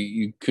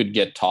you could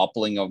get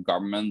toppling of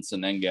governments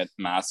and then get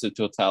massive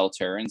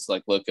totalitarians.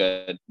 Like look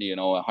at,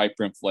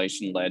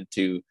 hyperinflation led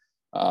to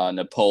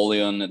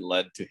Napoleon, it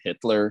led to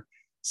Hitler.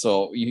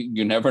 So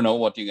you never know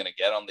what you're going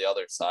to get on the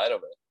other side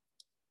of it.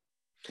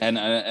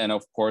 And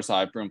of course,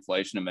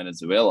 hyperinflation in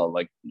Venezuela,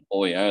 like,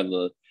 oh yeah,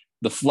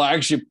 the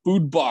flagship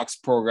food box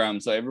program,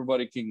 so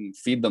everybody can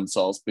feed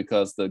themselves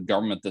because the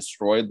government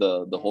destroyed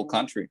the whole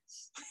country.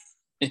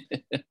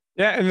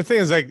 Yeah, and the thing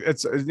is, like,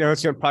 it's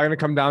it's probably going to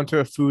come down to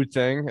a food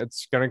thing.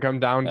 It's going to come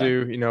down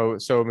to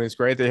So I mean, it's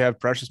great they have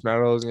precious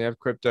metals and you have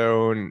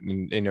crypto and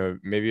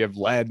maybe you have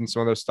lead and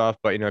some other stuff.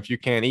 But if you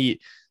can't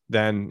eat,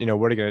 then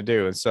what are you going to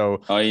do? And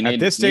so at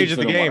this stage of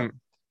the game,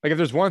 like if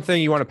there's one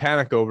thing you want to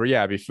panic over,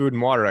 it'd be food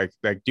and water.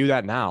 Like do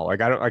that now. I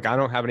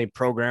don't have any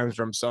programs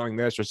from selling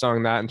this or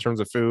selling that in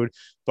terms of food.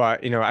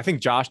 But I think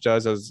Josh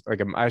does, as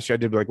like I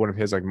did like one of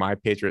his like My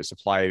Patriot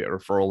Supply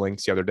referral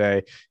links the other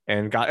day,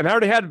 and I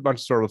already had a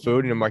bunch of stored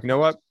food, and I'm like, you know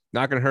what?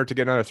 Not going to hurt to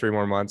get another 3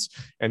 more months.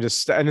 And the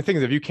thing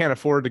is, if you can't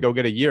afford to go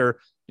get a year,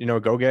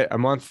 go get a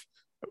month.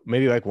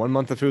 Maybe like 1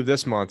 month of food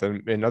this month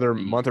and another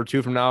month or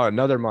two from now,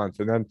 another month,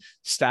 and then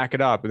stack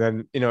it up. And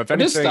then, if anything,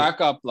 just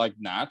stack up like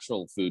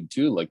natural food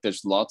too. Like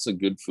there's lots of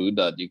good food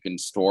that you can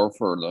store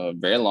for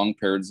very long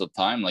periods of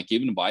time. Like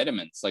even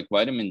vitamins, like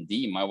vitamin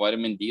D. My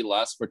vitamin D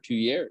lasts for 2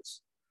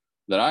 years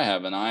that I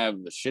have, and I have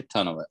a shit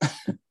ton of it.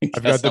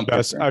 I've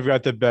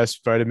got the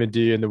best vitamin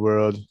D in the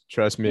world.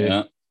 Trust me.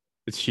 Yeah.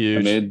 It's huge.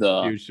 I made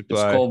huge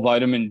supply. It's called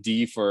vitamin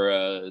D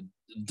for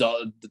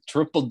the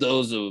triple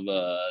dose of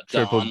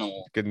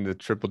getting the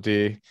triple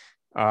D.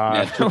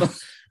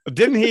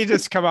 Didn't he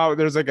just come out?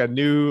 There's like a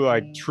new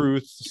like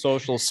Truth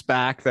Social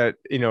SPAC that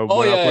went up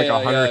like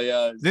 100.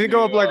 Yeah. Did it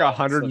go up like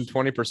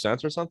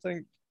 120% or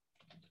something?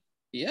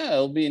 Yeah,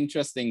 it'll be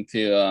interesting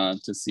to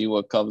see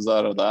what comes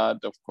out of that.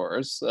 Of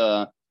course,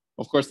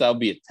 that'll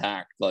be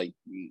attacked like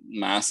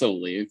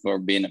massively for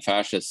being a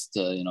fascist.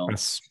 A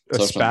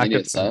SPAC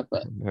media site,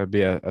 but that'd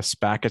be a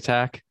SPAC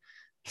attack.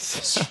 A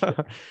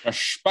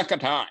SPAC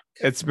attack.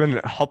 It's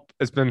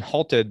been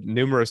halted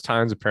numerous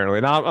times apparently.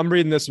 Now I'm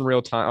reading this in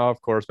real time. Oh,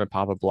 of course, my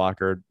pop-up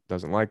blocker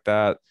doesn't like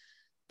that.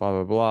 Blah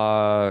blah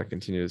blah.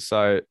 Continue the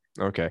site.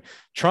 Okay.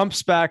 Trump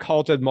SPAC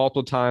halted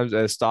multiple times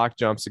as stock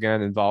jumps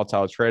again in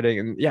volatile trading.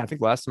 And yeah, I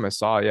think last time I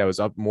saw it, it was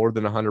up more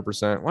than 100%.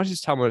 Why don't you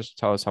just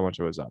tell us how much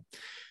it was up?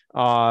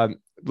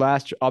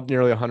 Last up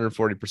nearly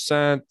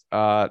 140%.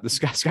 The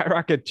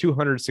skyrocketed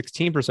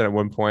 216% at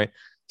one point.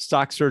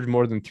 Stock surged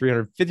more than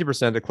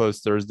 350% to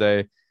close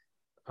Thursday.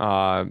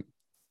 The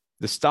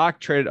stock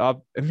traded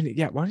up. I mean,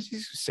 yeah, why did you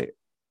say?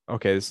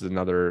 Okay, this is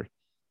another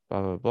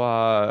blah, blah,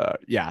 blah.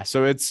 Yeah,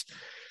 so it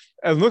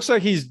looks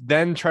like he's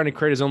then trying to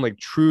create his own like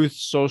Truth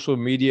social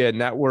media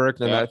network.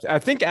 And I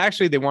think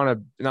actually they want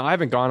to, now I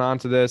haven't gone on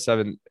to this. I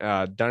haven't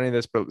done any of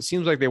this, but it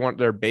seems like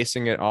they're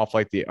basing it off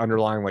like the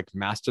underlying like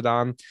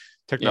Mastodon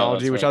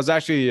technology, which I was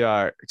actually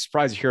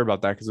surprised to hear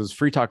about that because it was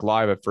Free Talk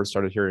Live. I first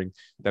started hearing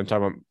them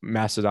talking about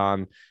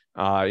Mastodon,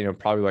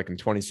 probably like in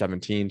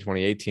 2017,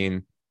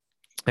 2018.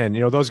 And,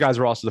 those guys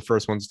were also the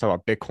first ones to talk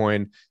about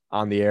Bitcoin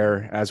on the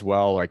air as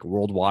well, like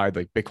worldwide,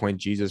 like Bitcoin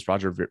Jesus,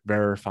 Roger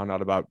Ver found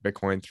out about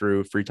Bitcoin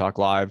through Free Talk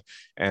Live.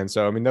 And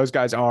so, I mean, those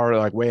guys are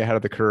like way ahead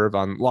of the curve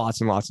on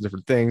lots and lots of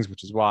different things,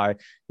 which is why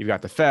you've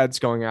got the feds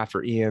going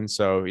after Ian.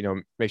 So,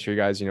 make sure you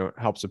guys,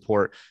 help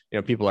support,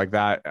 people like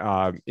that.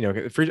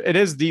 It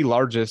is the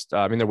largest,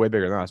 I mean, they're way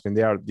bigger than us. I mean,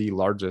 they are the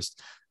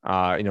largest,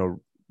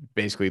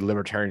 basically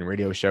libertarian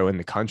radio show in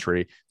the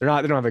country. They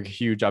don't have like a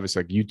huge,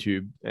 obviously like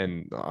YouTube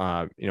and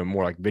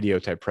more like video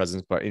type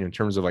presence, but in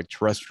terms of like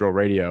terrestrial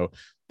radio,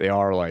 they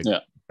are like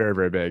very,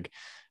 very big.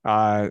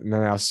 And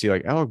then I'll see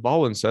like Alec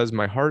Baldwin says,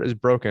 "My heart is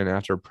broken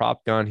after a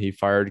prop gun he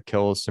fired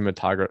kills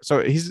cinematographer."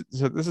 So this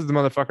is the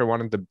motherfucker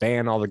wanting to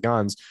ban all the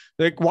guns.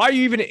 Like, why do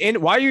you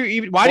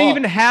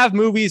even have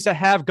movies that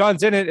have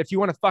guns in it if you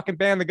want to fucking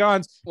ban the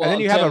guns? And then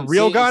you have a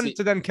real gun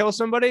to then kill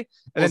somebody,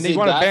 and then you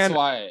want to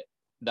ban.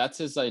 That's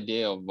his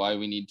idea of why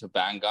we need to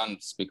ban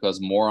guns,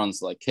 because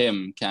morons like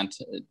him can't,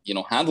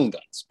 handle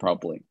guns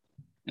properly,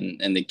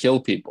 and they kill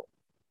people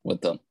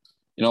with them.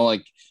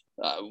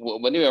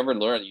 When you ever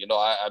learn,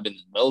 I've been in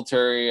the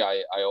military.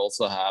 I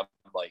also have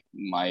like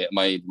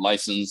my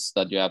license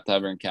that you have to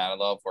have in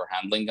Canada for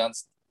handling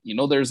guns.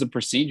 There's a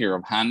procedure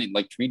of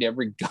treat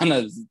every gun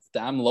as it's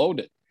damn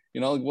loaded.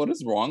 What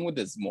is wrong with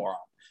this moron?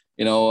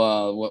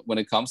 When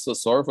it comes to,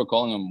 sorry for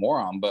calling him a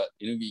moron, but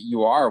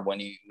you are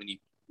when you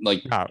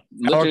like,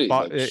 literally,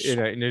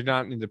 you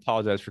not need to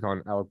apologize for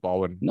calling Alec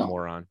Baldwin a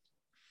moron.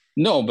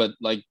 No, but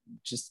like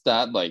just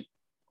that, like,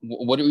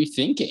 what are we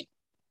thinking?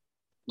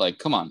 Like,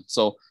 come on.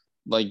 So,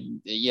 like,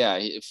 yeah,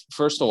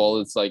 first of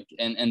all, it's like,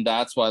 and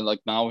that's why,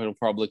 like, now it'll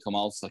probably come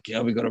out. It's like, yeah,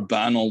 we got to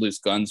ban all these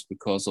guns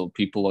because of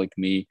people like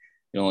me.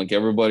 Like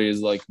everybody is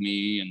like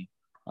me,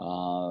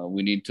 and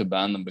we need to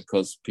ban them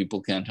because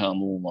people can't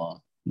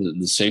handle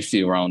the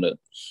safety around it.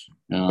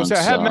 So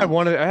I have met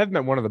one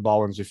of the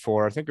Baldwins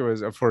before. I think it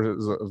was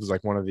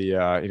like one of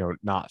the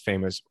not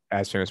famous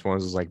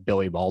ones was like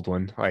Billy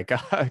Baldwin, like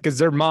because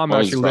their mom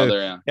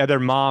their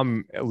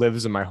mom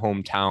lives in my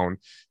hometown.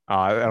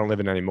 I don't live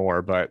in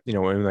anymore, but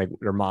when like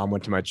their mom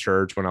went to my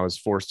church when I was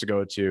forced to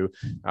go to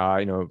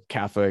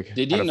Catholic.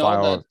 Did you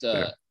know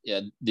that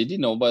did you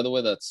know, by the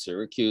way, that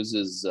Syracuse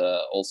is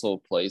also a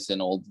place in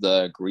old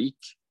Greek,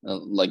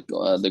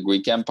 the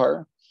Greek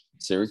Empire?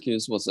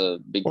 Syracuse was a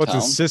big town.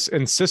 It's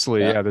in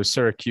Sicily. Yeah, there's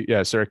Syracuse.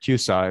 Yeah,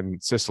 Syracusa in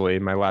Sicily.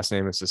 My last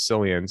name is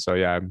Sicilian, so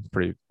yeah, I'm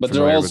pretty. But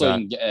there also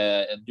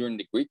during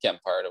the Greek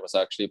Empire, there was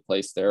actually a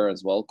place there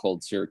as well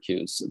called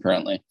Syracuse.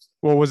 Apparently.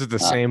 Well, was it the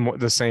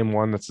same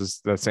one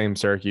that's the same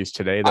Syracuse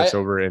today that's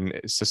over in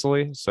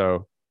Sicily?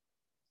 So.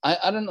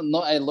 I don't know.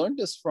 I learned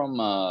this from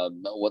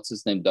what's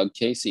his name, Doug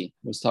Casey.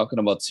 He was talking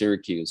about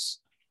Syracuse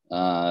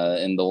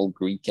in the old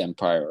Greek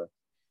Empire.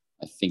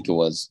 I think it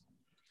was.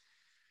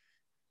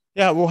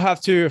 Yeah, we'll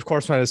have to, of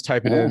course, when I just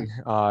type it in,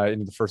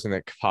 the first thing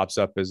that pops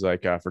up is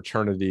like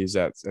fraternities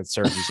at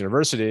Syracuse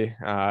University.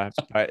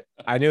 But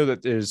I know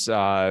that there's,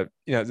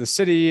 the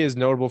city is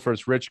notable for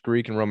its rich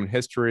Greek and Roman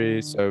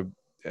history. So,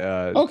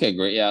 okay,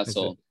 great. Yeah.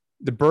 So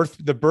the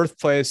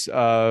birthplace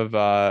of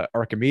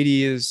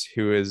Archimedes,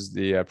 who is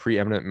the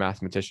preeminent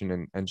mathematician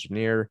and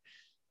engineer.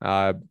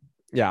 I'm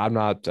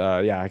not.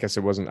 I guess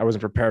I wasn't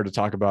prepared to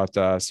talk about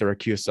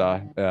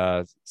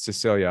Syracusa,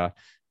 Sicilia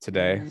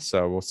today,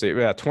 so we'll see.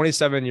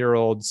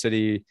 27-year-old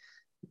city.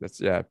 That's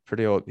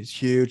pretty old. It's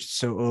huge,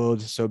 so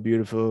old, so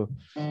beautiful.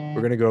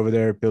 We're gonna go over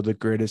there, build the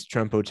greatest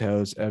Trump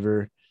hotels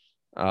ever.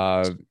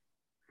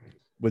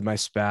 With my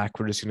SPAC,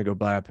 we're just gonna go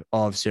buy up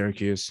all of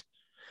Syracuse.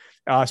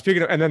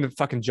 Speaking of, and then the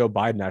fucking Joe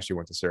Biden actually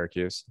went to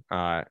Syracuse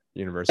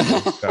University.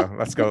 So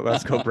let's go,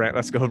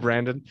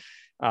 Brandon.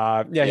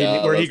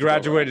 He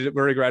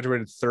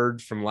graduated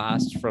third from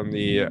last from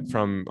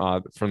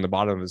the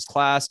bottom of his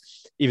class,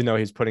 even though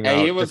he's putting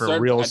out different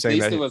reels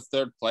saying that he was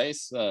third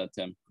place.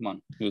 Tim, come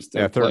on, he was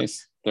third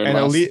place.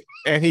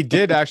 And he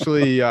did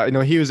actually,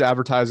 he was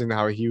advertising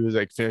how he was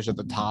like finished at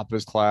the top of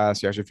his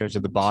class. He actually finished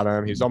at the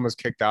bottom. He was almost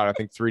kicked out, I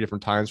think, 3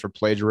 different times for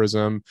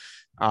plagiarism.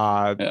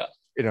 And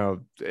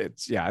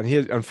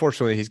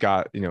unfortunately he's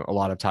got a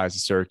lot of ties to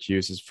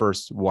Syracuse. His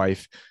first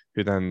wife,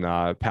 who then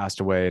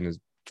passed away, and his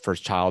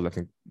first child, I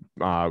think,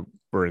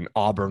 were in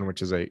Auburn,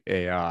 which is a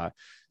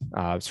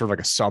sort of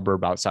like a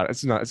suburb outside.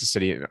 It's a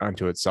city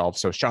unto itself.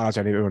 So shout out to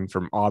anyone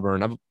from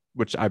Auburn,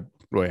 which I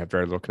really have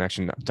very little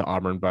connection to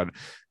Auburn, but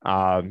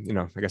I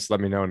guess let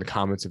me know in the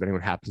comments if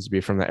anyone happens to be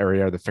from the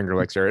area, the Finger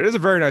Lakes area. It is a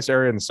very nice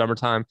area in the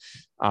summertime,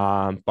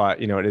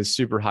 but it is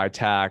super high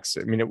tax.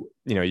 I mean,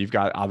 you've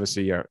got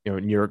obviously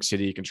New York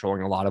City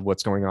controlling a lot of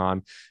what's going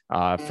on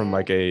from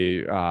like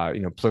a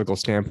political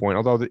standpoint.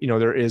 Although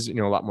there is a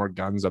lot more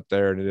guns up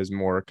there, and it is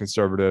more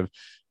conservative.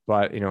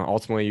 But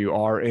ultimately you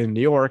are in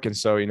New York, and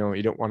so you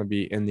don't want to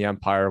be in the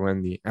empire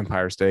when the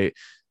Empire State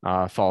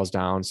falls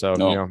down.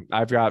 So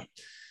I've got.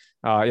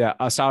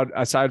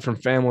 Aside from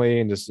family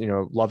and just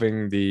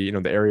loving the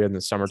the area in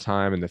the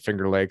summertime and the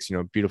Finger Lakes,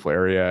 beautiful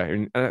area,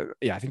 and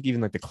I think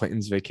even like the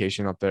Clintons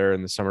vacation up there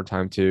in the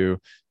summertime too.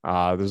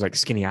 There's like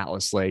Skinny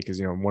Atlas Lake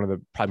is one of the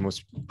probably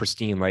most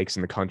pristine lakes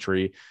in the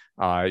country.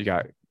 You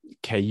got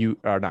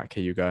not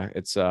Cayuga.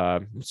 It's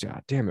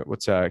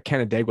what's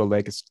Canandaigua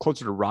Lake. It's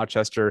closer to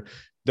Rochester.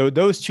 Though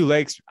those 2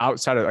 lakes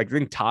outside of, like, I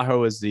think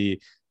Tahoe is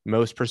the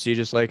most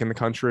prestigious lake in the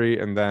country,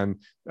 and then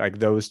like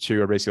those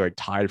 2 are basically like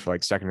tied for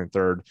like second and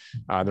third.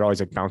 They're always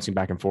like bouncing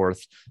back and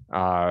forth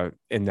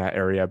in that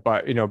area,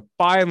 but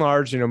by and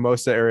large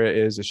most of the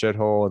area is a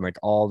shithole, and like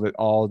all the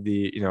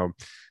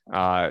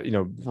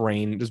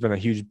there's been a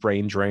huge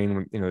brain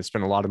drain. They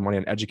spend a lot of money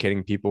on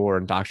educating people or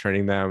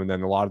indoctrinating them. And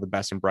then a lot of the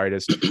best and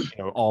brightest,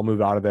 all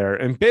move out of there.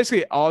 And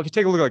basically if you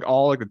take a look at like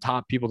all like the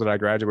top people that I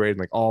graduated,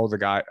 like all the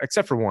guys,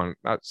 except for one,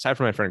 aside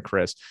from my friend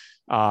Chris,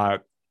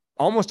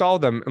 almost all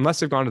of them, unless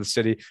they've gone to the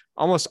city,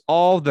 almost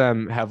all of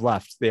them have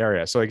left the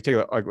area. So you take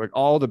like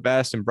all the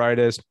best and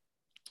brightest,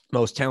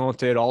 most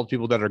talented, all the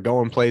people that are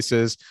going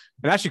places.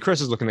 And actually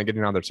Chris is looking at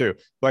getting out there too.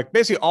 Like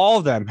basically all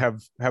of them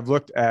have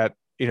looked at,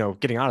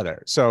 getting out of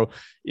there. So,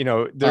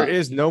 there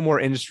is no more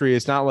industry.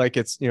 It's not like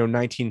it's,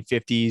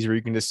 1950s where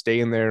you can just stay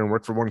in there and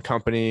work for one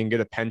company and get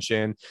a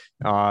pension.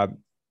 And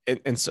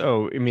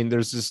so,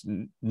 there's just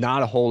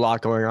not a whole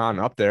lot going on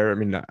up there.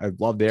 I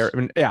love there.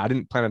 I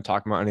didn't plan on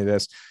talking about any of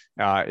this.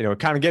 Kind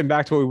of getting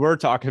back to what we were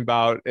talking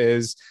about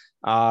is,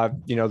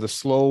 the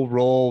slow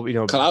roll,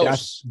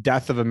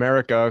 death of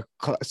America,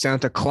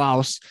 Santa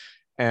Claus.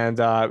 And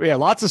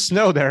lots of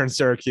snow there in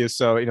Syracuse.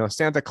 So,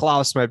 Santa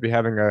Claus might be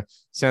having a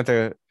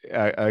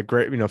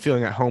great,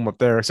 feeling at home up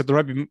there, except there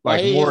might be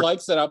like he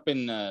likes it up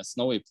in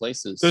snowy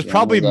places. There's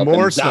probably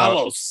more snow.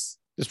 Dallas.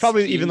 There's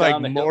probably even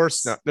like more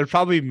snow. There's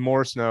probably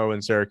more snow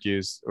in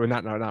Syracuse. Well,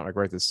 not like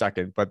right this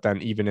second, but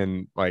then even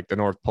in like the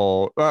North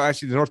Pole. Well,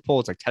 actually, the North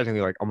Pole, it's like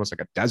technically like almost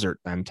like a desert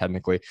then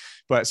technically.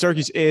 But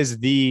Syracuse is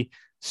the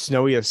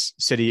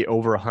snowiest city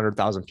over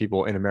 100,000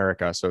 people in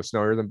America. So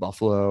snowier than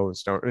Buffalo.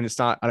 And it's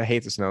not. I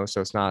hate the snow, so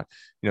it's not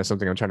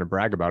something I'm trying to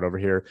brag about over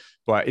here.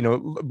 But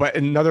but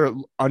another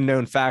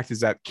unknown fact is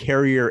that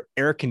Carrier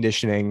air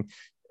conditioning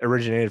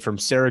originated from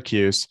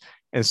Syracuse.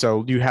 And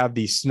so you have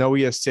the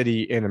snowiest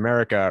city in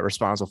America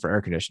responsible for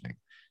air conditioning.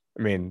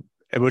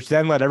 Which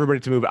then led everybody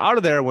to move out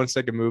of there once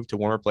they could move to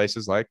warmer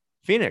places like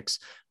Phoenix,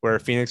 where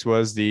Phoenix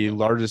was the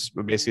largest,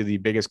 basically the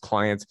biggest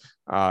client,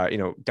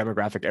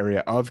 demographic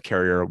area of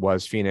Carrier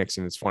was Phoenix.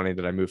 And it's funny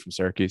that I moved from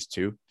Syracuse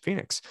to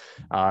Phoenix.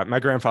 My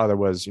grandfather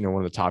was,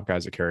 one of the top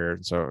guys at Carrier.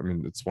 So,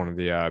 it's one of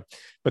the,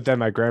 but then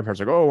my grandparents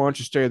were like, oh, why don't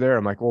you stay there?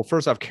 I'm like, well,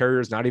 first off, Carrier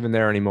is not even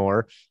there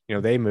anymore.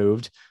 They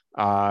moved.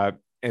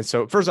 And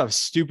so first off,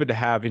 stupid to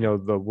have,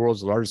 the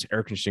world's largest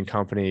air conditioning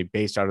company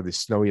based out of the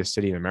snowiest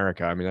city in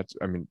America.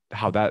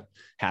 How that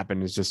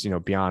happened is just,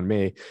 beyond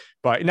me,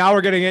 but now we're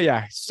getting it.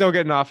 Yeah. Still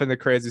getting off in the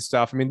crazy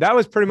stuff. That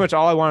was pretty much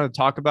all I wanted to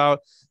talk about.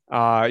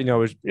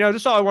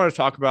 Just all I wanted to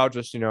talk about,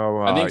 just,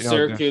 I think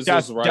Syracuse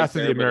was right death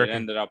there, of the but American. it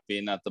ended up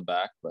being at the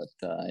back, but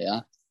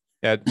yeah.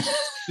 Yeah.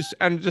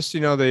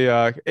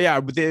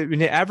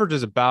 The average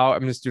is about,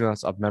 I'm just doing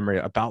this off memory,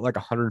 about like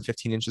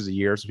 115 inches a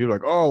year. So people are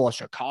like, oh, well,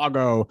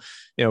 Chicago,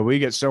 we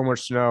get so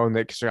much snow,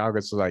 and Chicago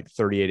gets like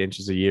 38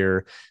 inches a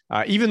year.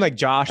 Even like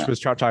Josh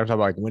was talking about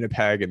like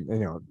Winnipeg,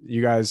 and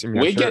you guys,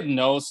 we get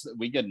no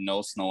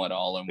snow at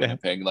all in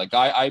Winnipeg. Yeah. Like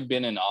I've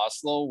been in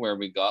Oslo where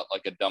we got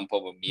like a dump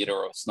of a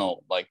meter of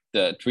snow, like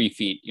the 3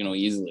 feet,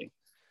 easily.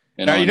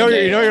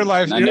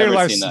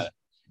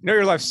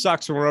 Your life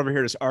sucks when we're over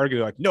here just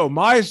arguing like, no,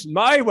 my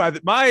weather,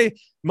 my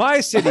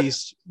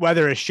city's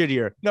weather is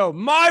shittier. No,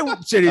 my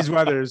city's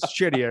weather is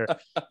shittier.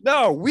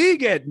 No, we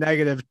get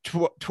negative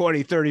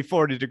 20, 30,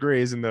 40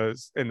 degrees in the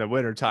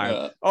winter time.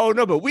 Yeah. Oh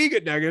no, but we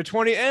get negative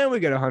 20 and we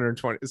get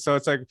 120. So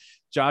it's like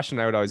Josh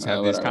and I would always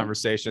have these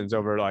conversations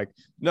over like,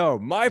 no,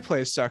 my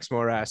place sucks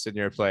more ass than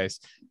your place.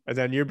 And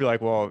then you'd be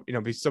like, well,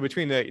 so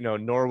between the,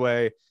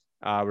 Norway,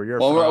 where you're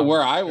from,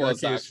 where I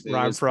was actually,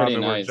 where I'm from, and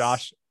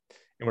nice.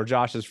 where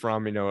Josh is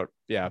from,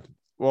 yeah.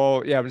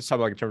 Well, yeah, I'm just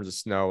talking like in terms of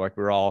snow, like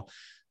we're all,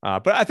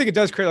 but I think it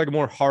does create like a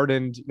more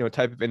hardened,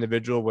 type of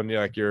individual when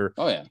you're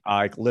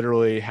like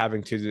literally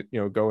having to,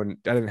 go and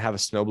I didn't have a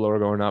snowblower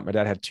growing up. My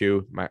dad had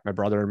two. My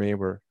brother and me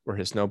were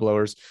his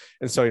snowblowers,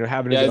 and so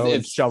having to go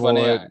and shovel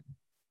funny, it.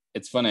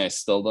 It's funny. I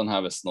still don't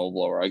have a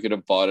snowblower. I could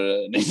have bought it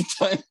at any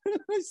time.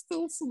 I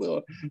still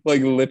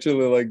like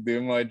literally like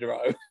doing my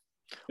drive.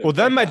 Well,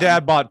 then my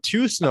dad bought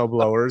two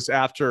snowblowers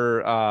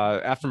after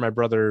my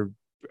brother.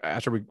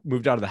 After we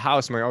moved out of the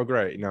house, I'm like, oh,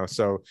 great.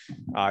 So,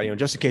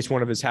 just in case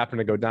one of us happened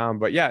to go down,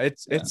 but yeah, it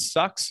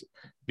sucks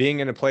being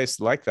in a place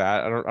like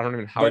that. I don't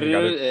even know how. But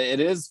it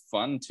is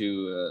fun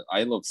to,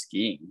 I love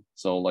skiing.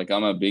 So like,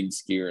 I'm a big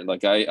skier.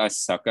 Like I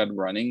suck at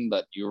running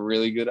that you're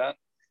really good at,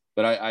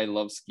 but I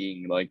love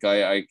skiing. Like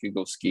I could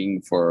go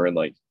skiing for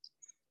like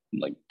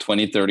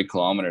 20, 30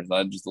 kilometers.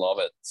 I just love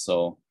it.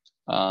 So,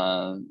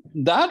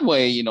 that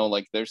way,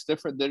 like there's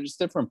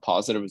different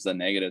positives and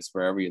negatives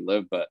wherever you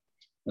live, but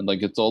and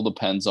like it all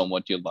depends on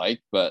what you like,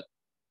 but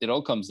it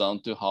all comes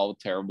down to how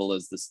terrible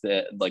is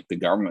the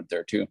government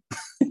there too.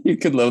 You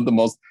could look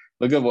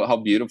at how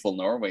beautiful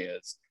Norway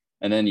is,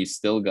 and then you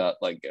still got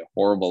like a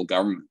horrible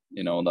government,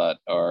 that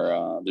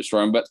are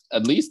destroying. But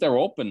at least they're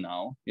open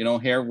now.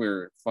 Here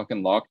we're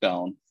fucking locked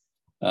down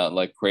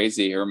like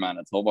crazy here in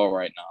Manitoba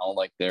right now.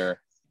 Like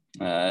they're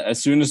as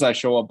soon as I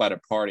show up at a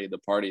party, the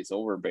party's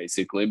over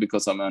basically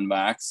because I'm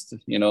unvaxxed.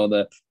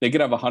 They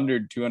could have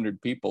 100, 200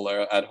 people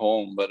at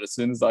home, but as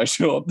soon as I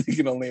show up, they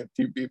can only have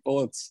 2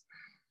 people. It's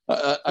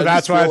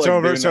that's why it's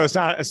over. So it's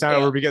not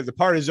over because the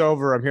party's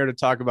over. I'm here to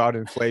talk about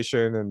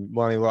inflation and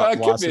money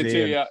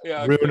velocity.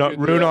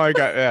 Ruin all you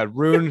got. Yeah,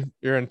 ruin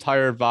your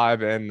entire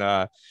vibe.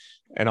 And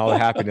and all the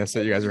happiness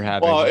that you guys are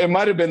having. Well, it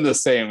might have been the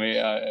same.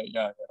 Yeah.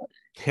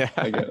 Yeah.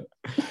 I get it.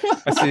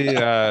 I see.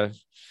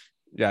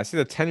 I see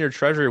the 10-year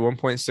treasury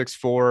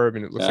 1.64. I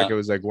mean, it looks like Yeah. it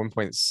was like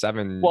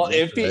 1.7 Well,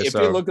 yesterday. if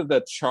you look at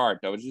the chart,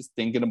 I was just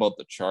thinking about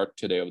the chart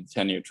today of the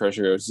 10-year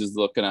treasury. I was just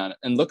looking at it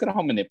and look at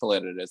how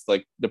manipulated it is,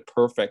 like the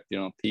perfect,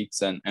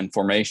 peaks and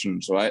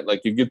formations, right?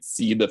 Like you could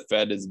see the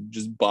Fed is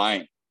just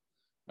buying,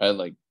 right?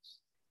 Like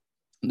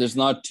there's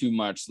not too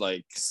much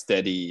like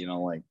steady,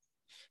 like.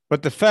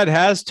 But the Fed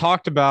has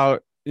talked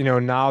about,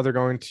 now they're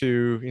going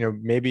to,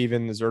 maybe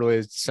even as early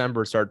as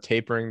December, start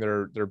tapering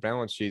their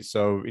balance sheet.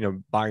 So,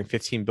 buying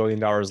 $15 billion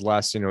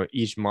less,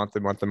 each month,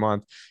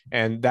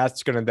 and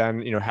that's going to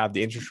then, have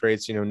the interest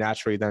rates,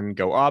 naturally then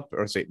go up,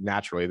 or say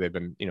naturally they've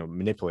been,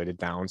 manipulated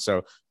down.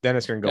 So then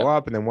it's going to go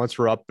up. And then once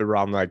we're up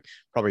around like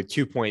probably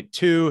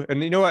 2.2,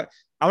 and you know what?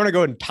 I want to go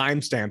ahead and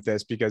timestamp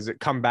this because it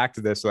come back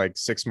to this like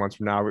 6 months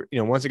from now.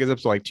 Once it gets up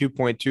to like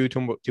 2.2,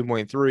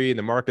 2.3, and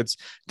the market's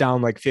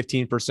down like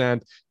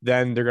 15%,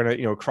 then they're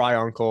gonna, cry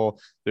uncle.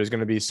 There's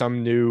gonna be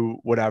some new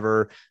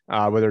whatever,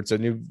 whether it's a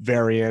new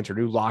variant or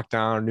new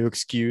lockdown or new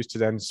excuse to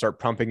then start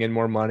pumping in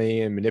more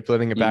money and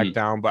manipulating it back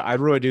down. But I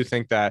really do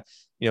think that,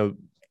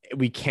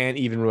 we can't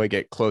even really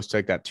get close to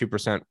like that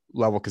 2%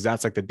 level because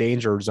that's like the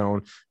danger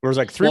zone. Whereas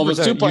like 3%. Well, it was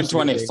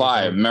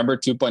 2.25. Remember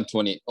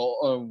 2.20?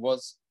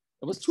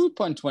 It was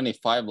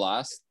 2.25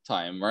 last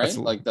time, right?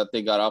 Like that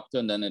they got up to,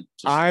 and then it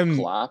just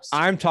collapsed.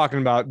 I'm talking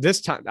about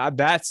this time.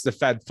 That's the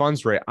Fed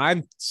funds rate.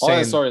 I'm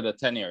saying. The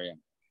 10-year. Yeah.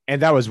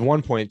 And that was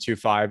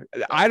 1.25.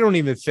 I don't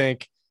even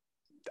think.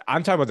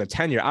 I'm talking about the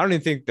 10-year. I don't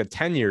even think the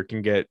 10-year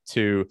can get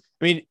to.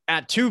 I mean,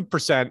 at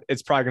 2%,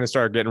 it's probably going to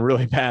start getting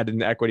really bad in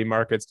the equity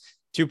markets.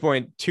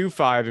 2.25.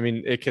 I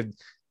mean, it could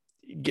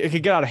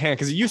get out of hand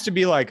because it used to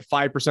be like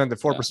 5% to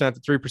 4% to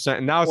 3%,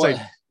 and now it's like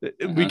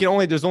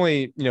there's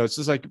only it's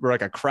just like we're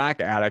like a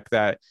crack addict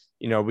that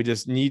we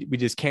just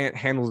can't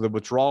handle the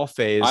withdrawal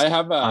phase. I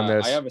have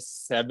a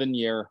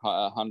 7-year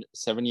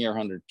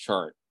 100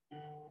 chart,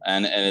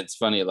 and it's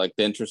funny, like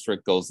the interest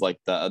rate goes like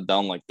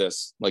down like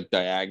this, like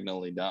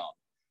diagonally down,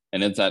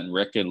 and it's at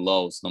record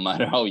lows no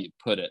matter how you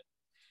put it.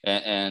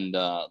 And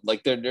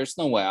like there's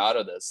no way out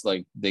of this.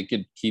 Like they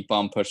could keep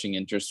on pushing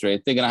interest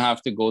rate. They're gonna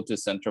have to go to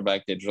central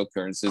bank digital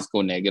currencies,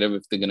 go negative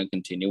if they're gonna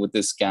continue with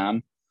this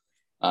scam.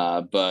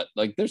 But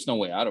like there's no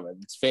way out of it.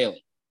 It's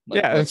failing.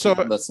 Like, and so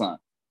that's not.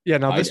 Yeah,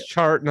 now this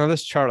chart,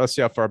 let's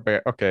see how far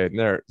back. Okay,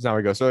 now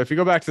we go. So if you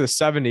go back to the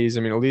 70s,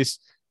 I mean, at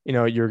least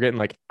you're getting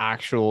like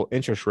actual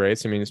interest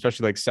rates. I mean,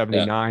 especially like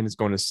 79 is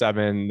going to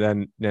 7,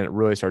 then it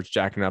really starts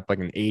jacking up like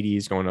in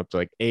 80s, going up to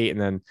like 8,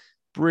 and then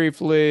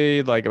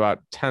briefly like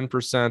about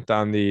 10%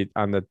 on the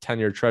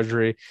 10-year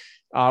treasury.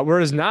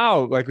 Whereas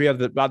now, like we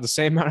have about the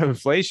same amount of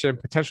inflation,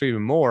 potentially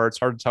even more. It's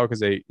hard to tell because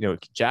they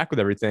jack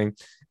with everything,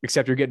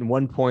 except you're getting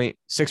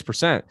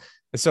 1.6%.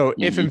 And so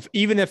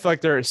even if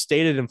like their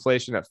stated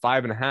inflation at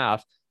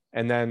 5.5,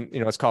 and then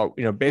it's called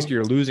basically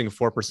you're losing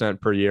 4%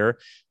 per year.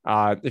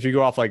 If you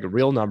go off like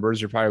real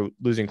numbers, you're probably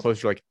losing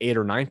closer to like 8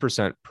 or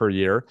 9% per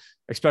year,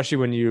 especially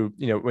when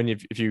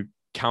if you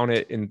count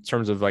it in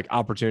terms of like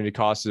opportunity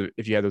costs.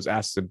 If you had those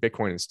assets in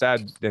Bitcoin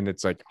instead, then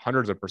it's like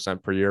hundreds of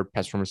percent per year,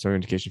 past performance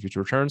indication of future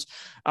returns.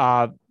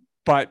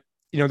 But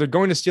they're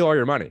going to steal all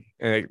your money,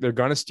 and they're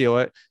going to steal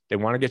it. They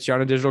want to get you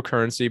on a digital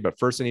currency, but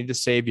first they need to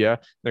save you.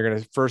 They're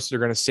going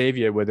to save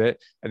you with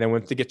it. And then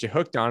once they get you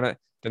hooked on it,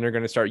 then they're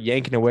going to start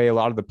yanking away a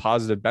lot of the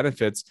positive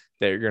benefits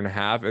that you're going to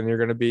have. And you're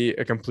going to be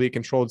a complete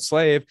controlled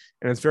slave.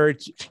 And it's very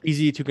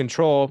easy to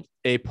control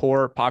a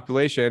poor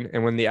population.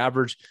 And when the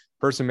average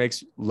person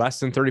makes less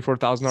than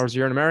 $34,000 a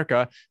year in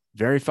America,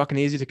 very fucking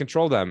easy to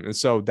control them. And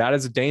so that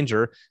is a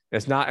danger.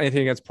 It's not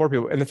anything against poor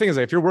people. And the thing is,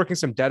 like, if you're working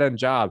some dead end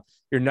job,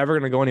 you're never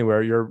going to go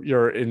anywhere.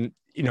 You're in,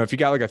 if you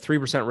got like a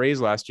 3% raise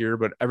last year,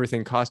 but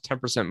everything costs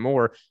 10%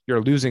 more,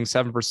 you're losing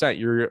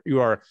 7%. You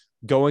are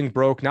going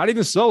broke, not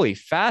even slowly,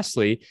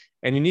 fastly.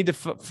 And you need to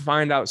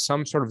find out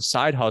some sort of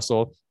side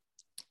hustle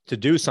to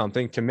do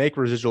something to make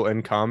residual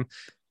income.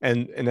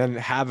 And then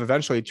have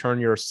eventually turn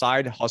your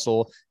side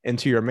hustle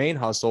into your main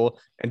hustle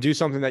and do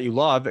something that you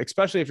love,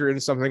 especially if you're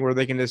into something where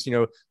they can just,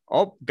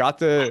 got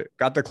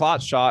the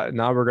clot shot. And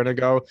now we're going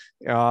to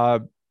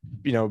go,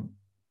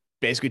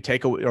 basically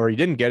take away, or you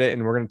didn't get it,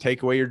 and we're going to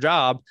take away your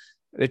job.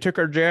 They took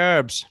our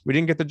jabs. We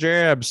didn't get the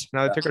jabs.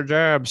 Now they took our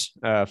jabs,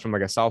 from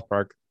like a South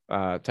Park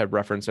type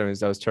reference. I mean,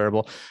 that was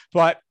terrible,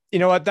 but you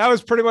know what? That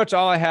was pretty much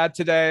all I had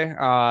today.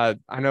 I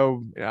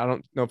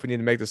don't know if we need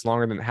to make this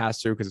longer than it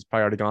has to, because it's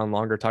probably already gone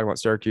longer talking about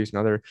Syracuse and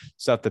other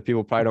stuff that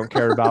people probably don't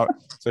care about.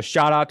 So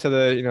shout out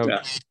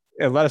to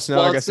and let us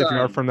know, I guess, if you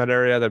are from that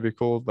area, that'd be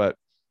cool. But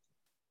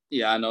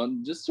yeah, no,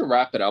 just to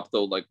wrap it up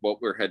though, like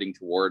what we're heading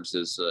towards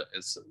is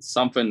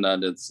something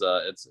that it's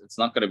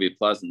not going to be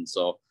pleasant.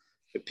 So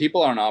if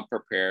people are not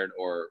prepared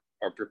or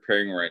are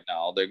preparing right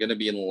now, they're going to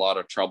be in a lot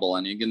of trouble,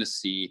 and you're going to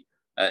see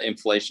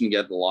inflation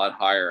get a lot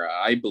higher,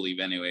 I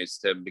believe, anyways,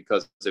 Tim,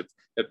 because if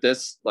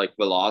this like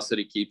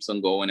velocity keeps on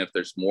going, if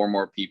there's more and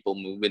more people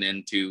moving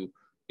into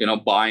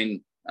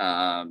buying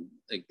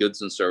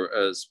goods and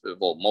services,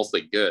 well,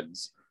 mostly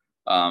goods,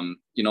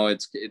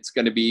 it's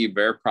going to be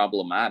very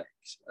problematic.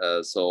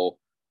 So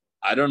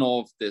I don't know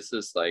if this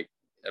is like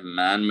a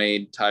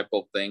man-made type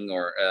of thing,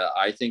 or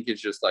I think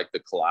it's just like the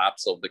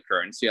collapse of the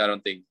currency. I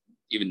don't think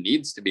even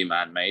needs to be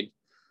man-made,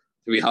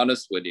 to be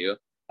honest with you.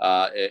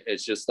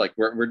 It's just like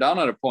we're down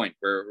at a point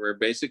where we're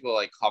basically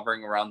like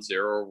hovering around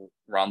zero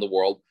around the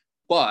world.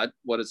 But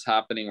what is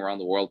happening around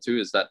the world too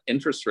is that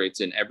interest rates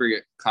in every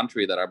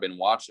country that I've been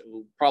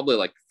watching, probably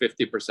like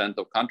 50%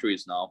 of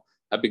countries now,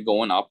 have been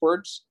going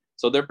upwards.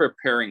 So they're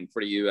preparing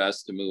for the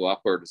US to move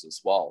upwards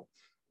as well,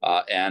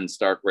 and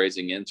start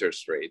raising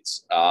interest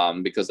rates,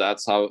 because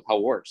that's how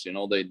it works.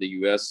 The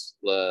US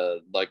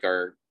like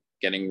are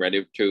getting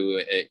ready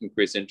to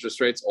increase interest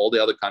rates. All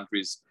the other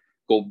countries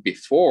go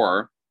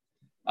before,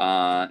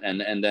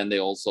 and then they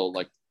also,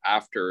 like,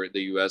 after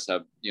the US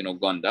have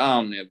gone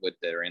down with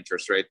their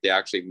interest rate, they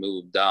actually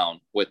move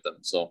down with them.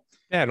 So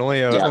yeah, and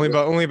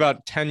only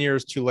about 10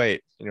 years too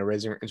late,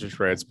 raising interest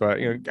rates. But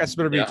I guess it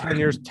better be 10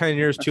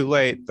 years too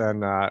late,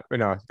 then I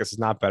guess it's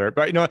not better.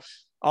 But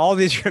all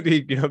these are going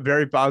to be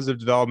very positive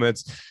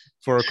developments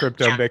for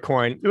crypto and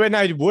Bitcoin. And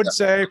I would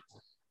say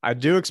I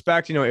do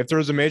expect, if there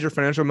was a major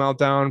financial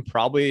meltdown,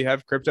 probably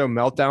have crypto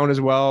meltdown as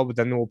well, but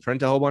then we'll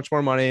print a whole bunch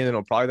more money and then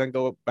it'll probably then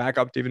go back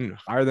up to even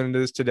higher than it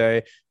is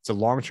today. It's a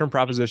long-term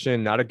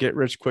proposition, not a get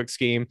rich quick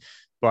scheme.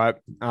 But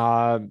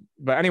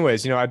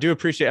anyways, I do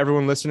appreciate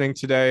everyone listening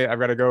today. I've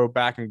got to go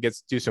back and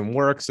do some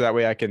work so that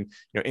way I can,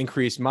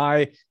 increase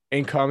my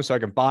income so I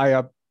can buy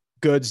up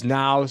goods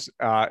now.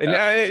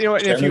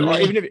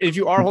 If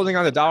you are holding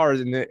on to dollars,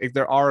 and if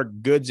there are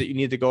goods that you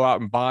need to go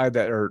out and buy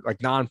that are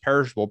like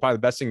non-perishable, probably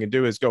the best thing to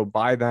do is go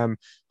buy them,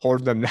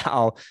 hoard them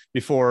now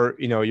before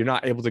you're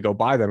not able to go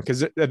buy them,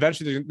 because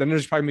eventually then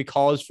there's probably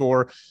calls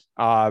for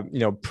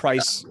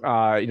price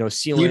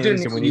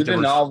ceilings. You do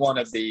not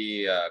want to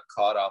be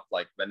caught up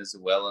like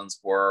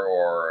Venezuelans were,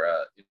 or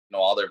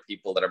other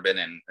people that have been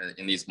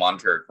in these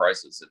monetary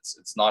crises.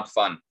 It's not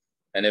fun.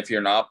 And if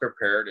you're not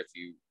prepared, if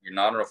you're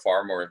not on a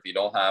farm, or if you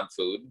don't have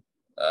food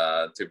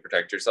to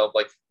protect yourself,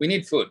 like, we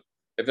need food.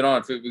 If you don't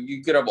have food,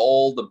 you could have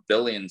all the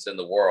billions in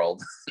the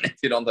world. If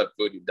you don't have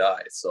food, you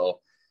die. So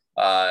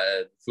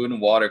food and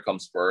water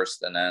comes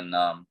first. And then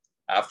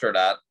after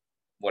that,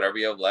 whatever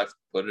you have left,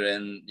 put it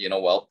in,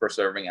 wealth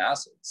preserving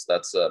assets.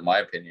 That's my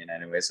opinion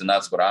anyways. And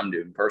that's what I'm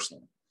doing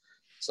personally.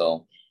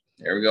 So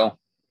there we go.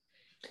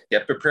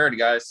 Get prepared,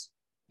 guys.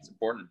 It's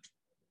important.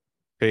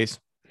 Peace.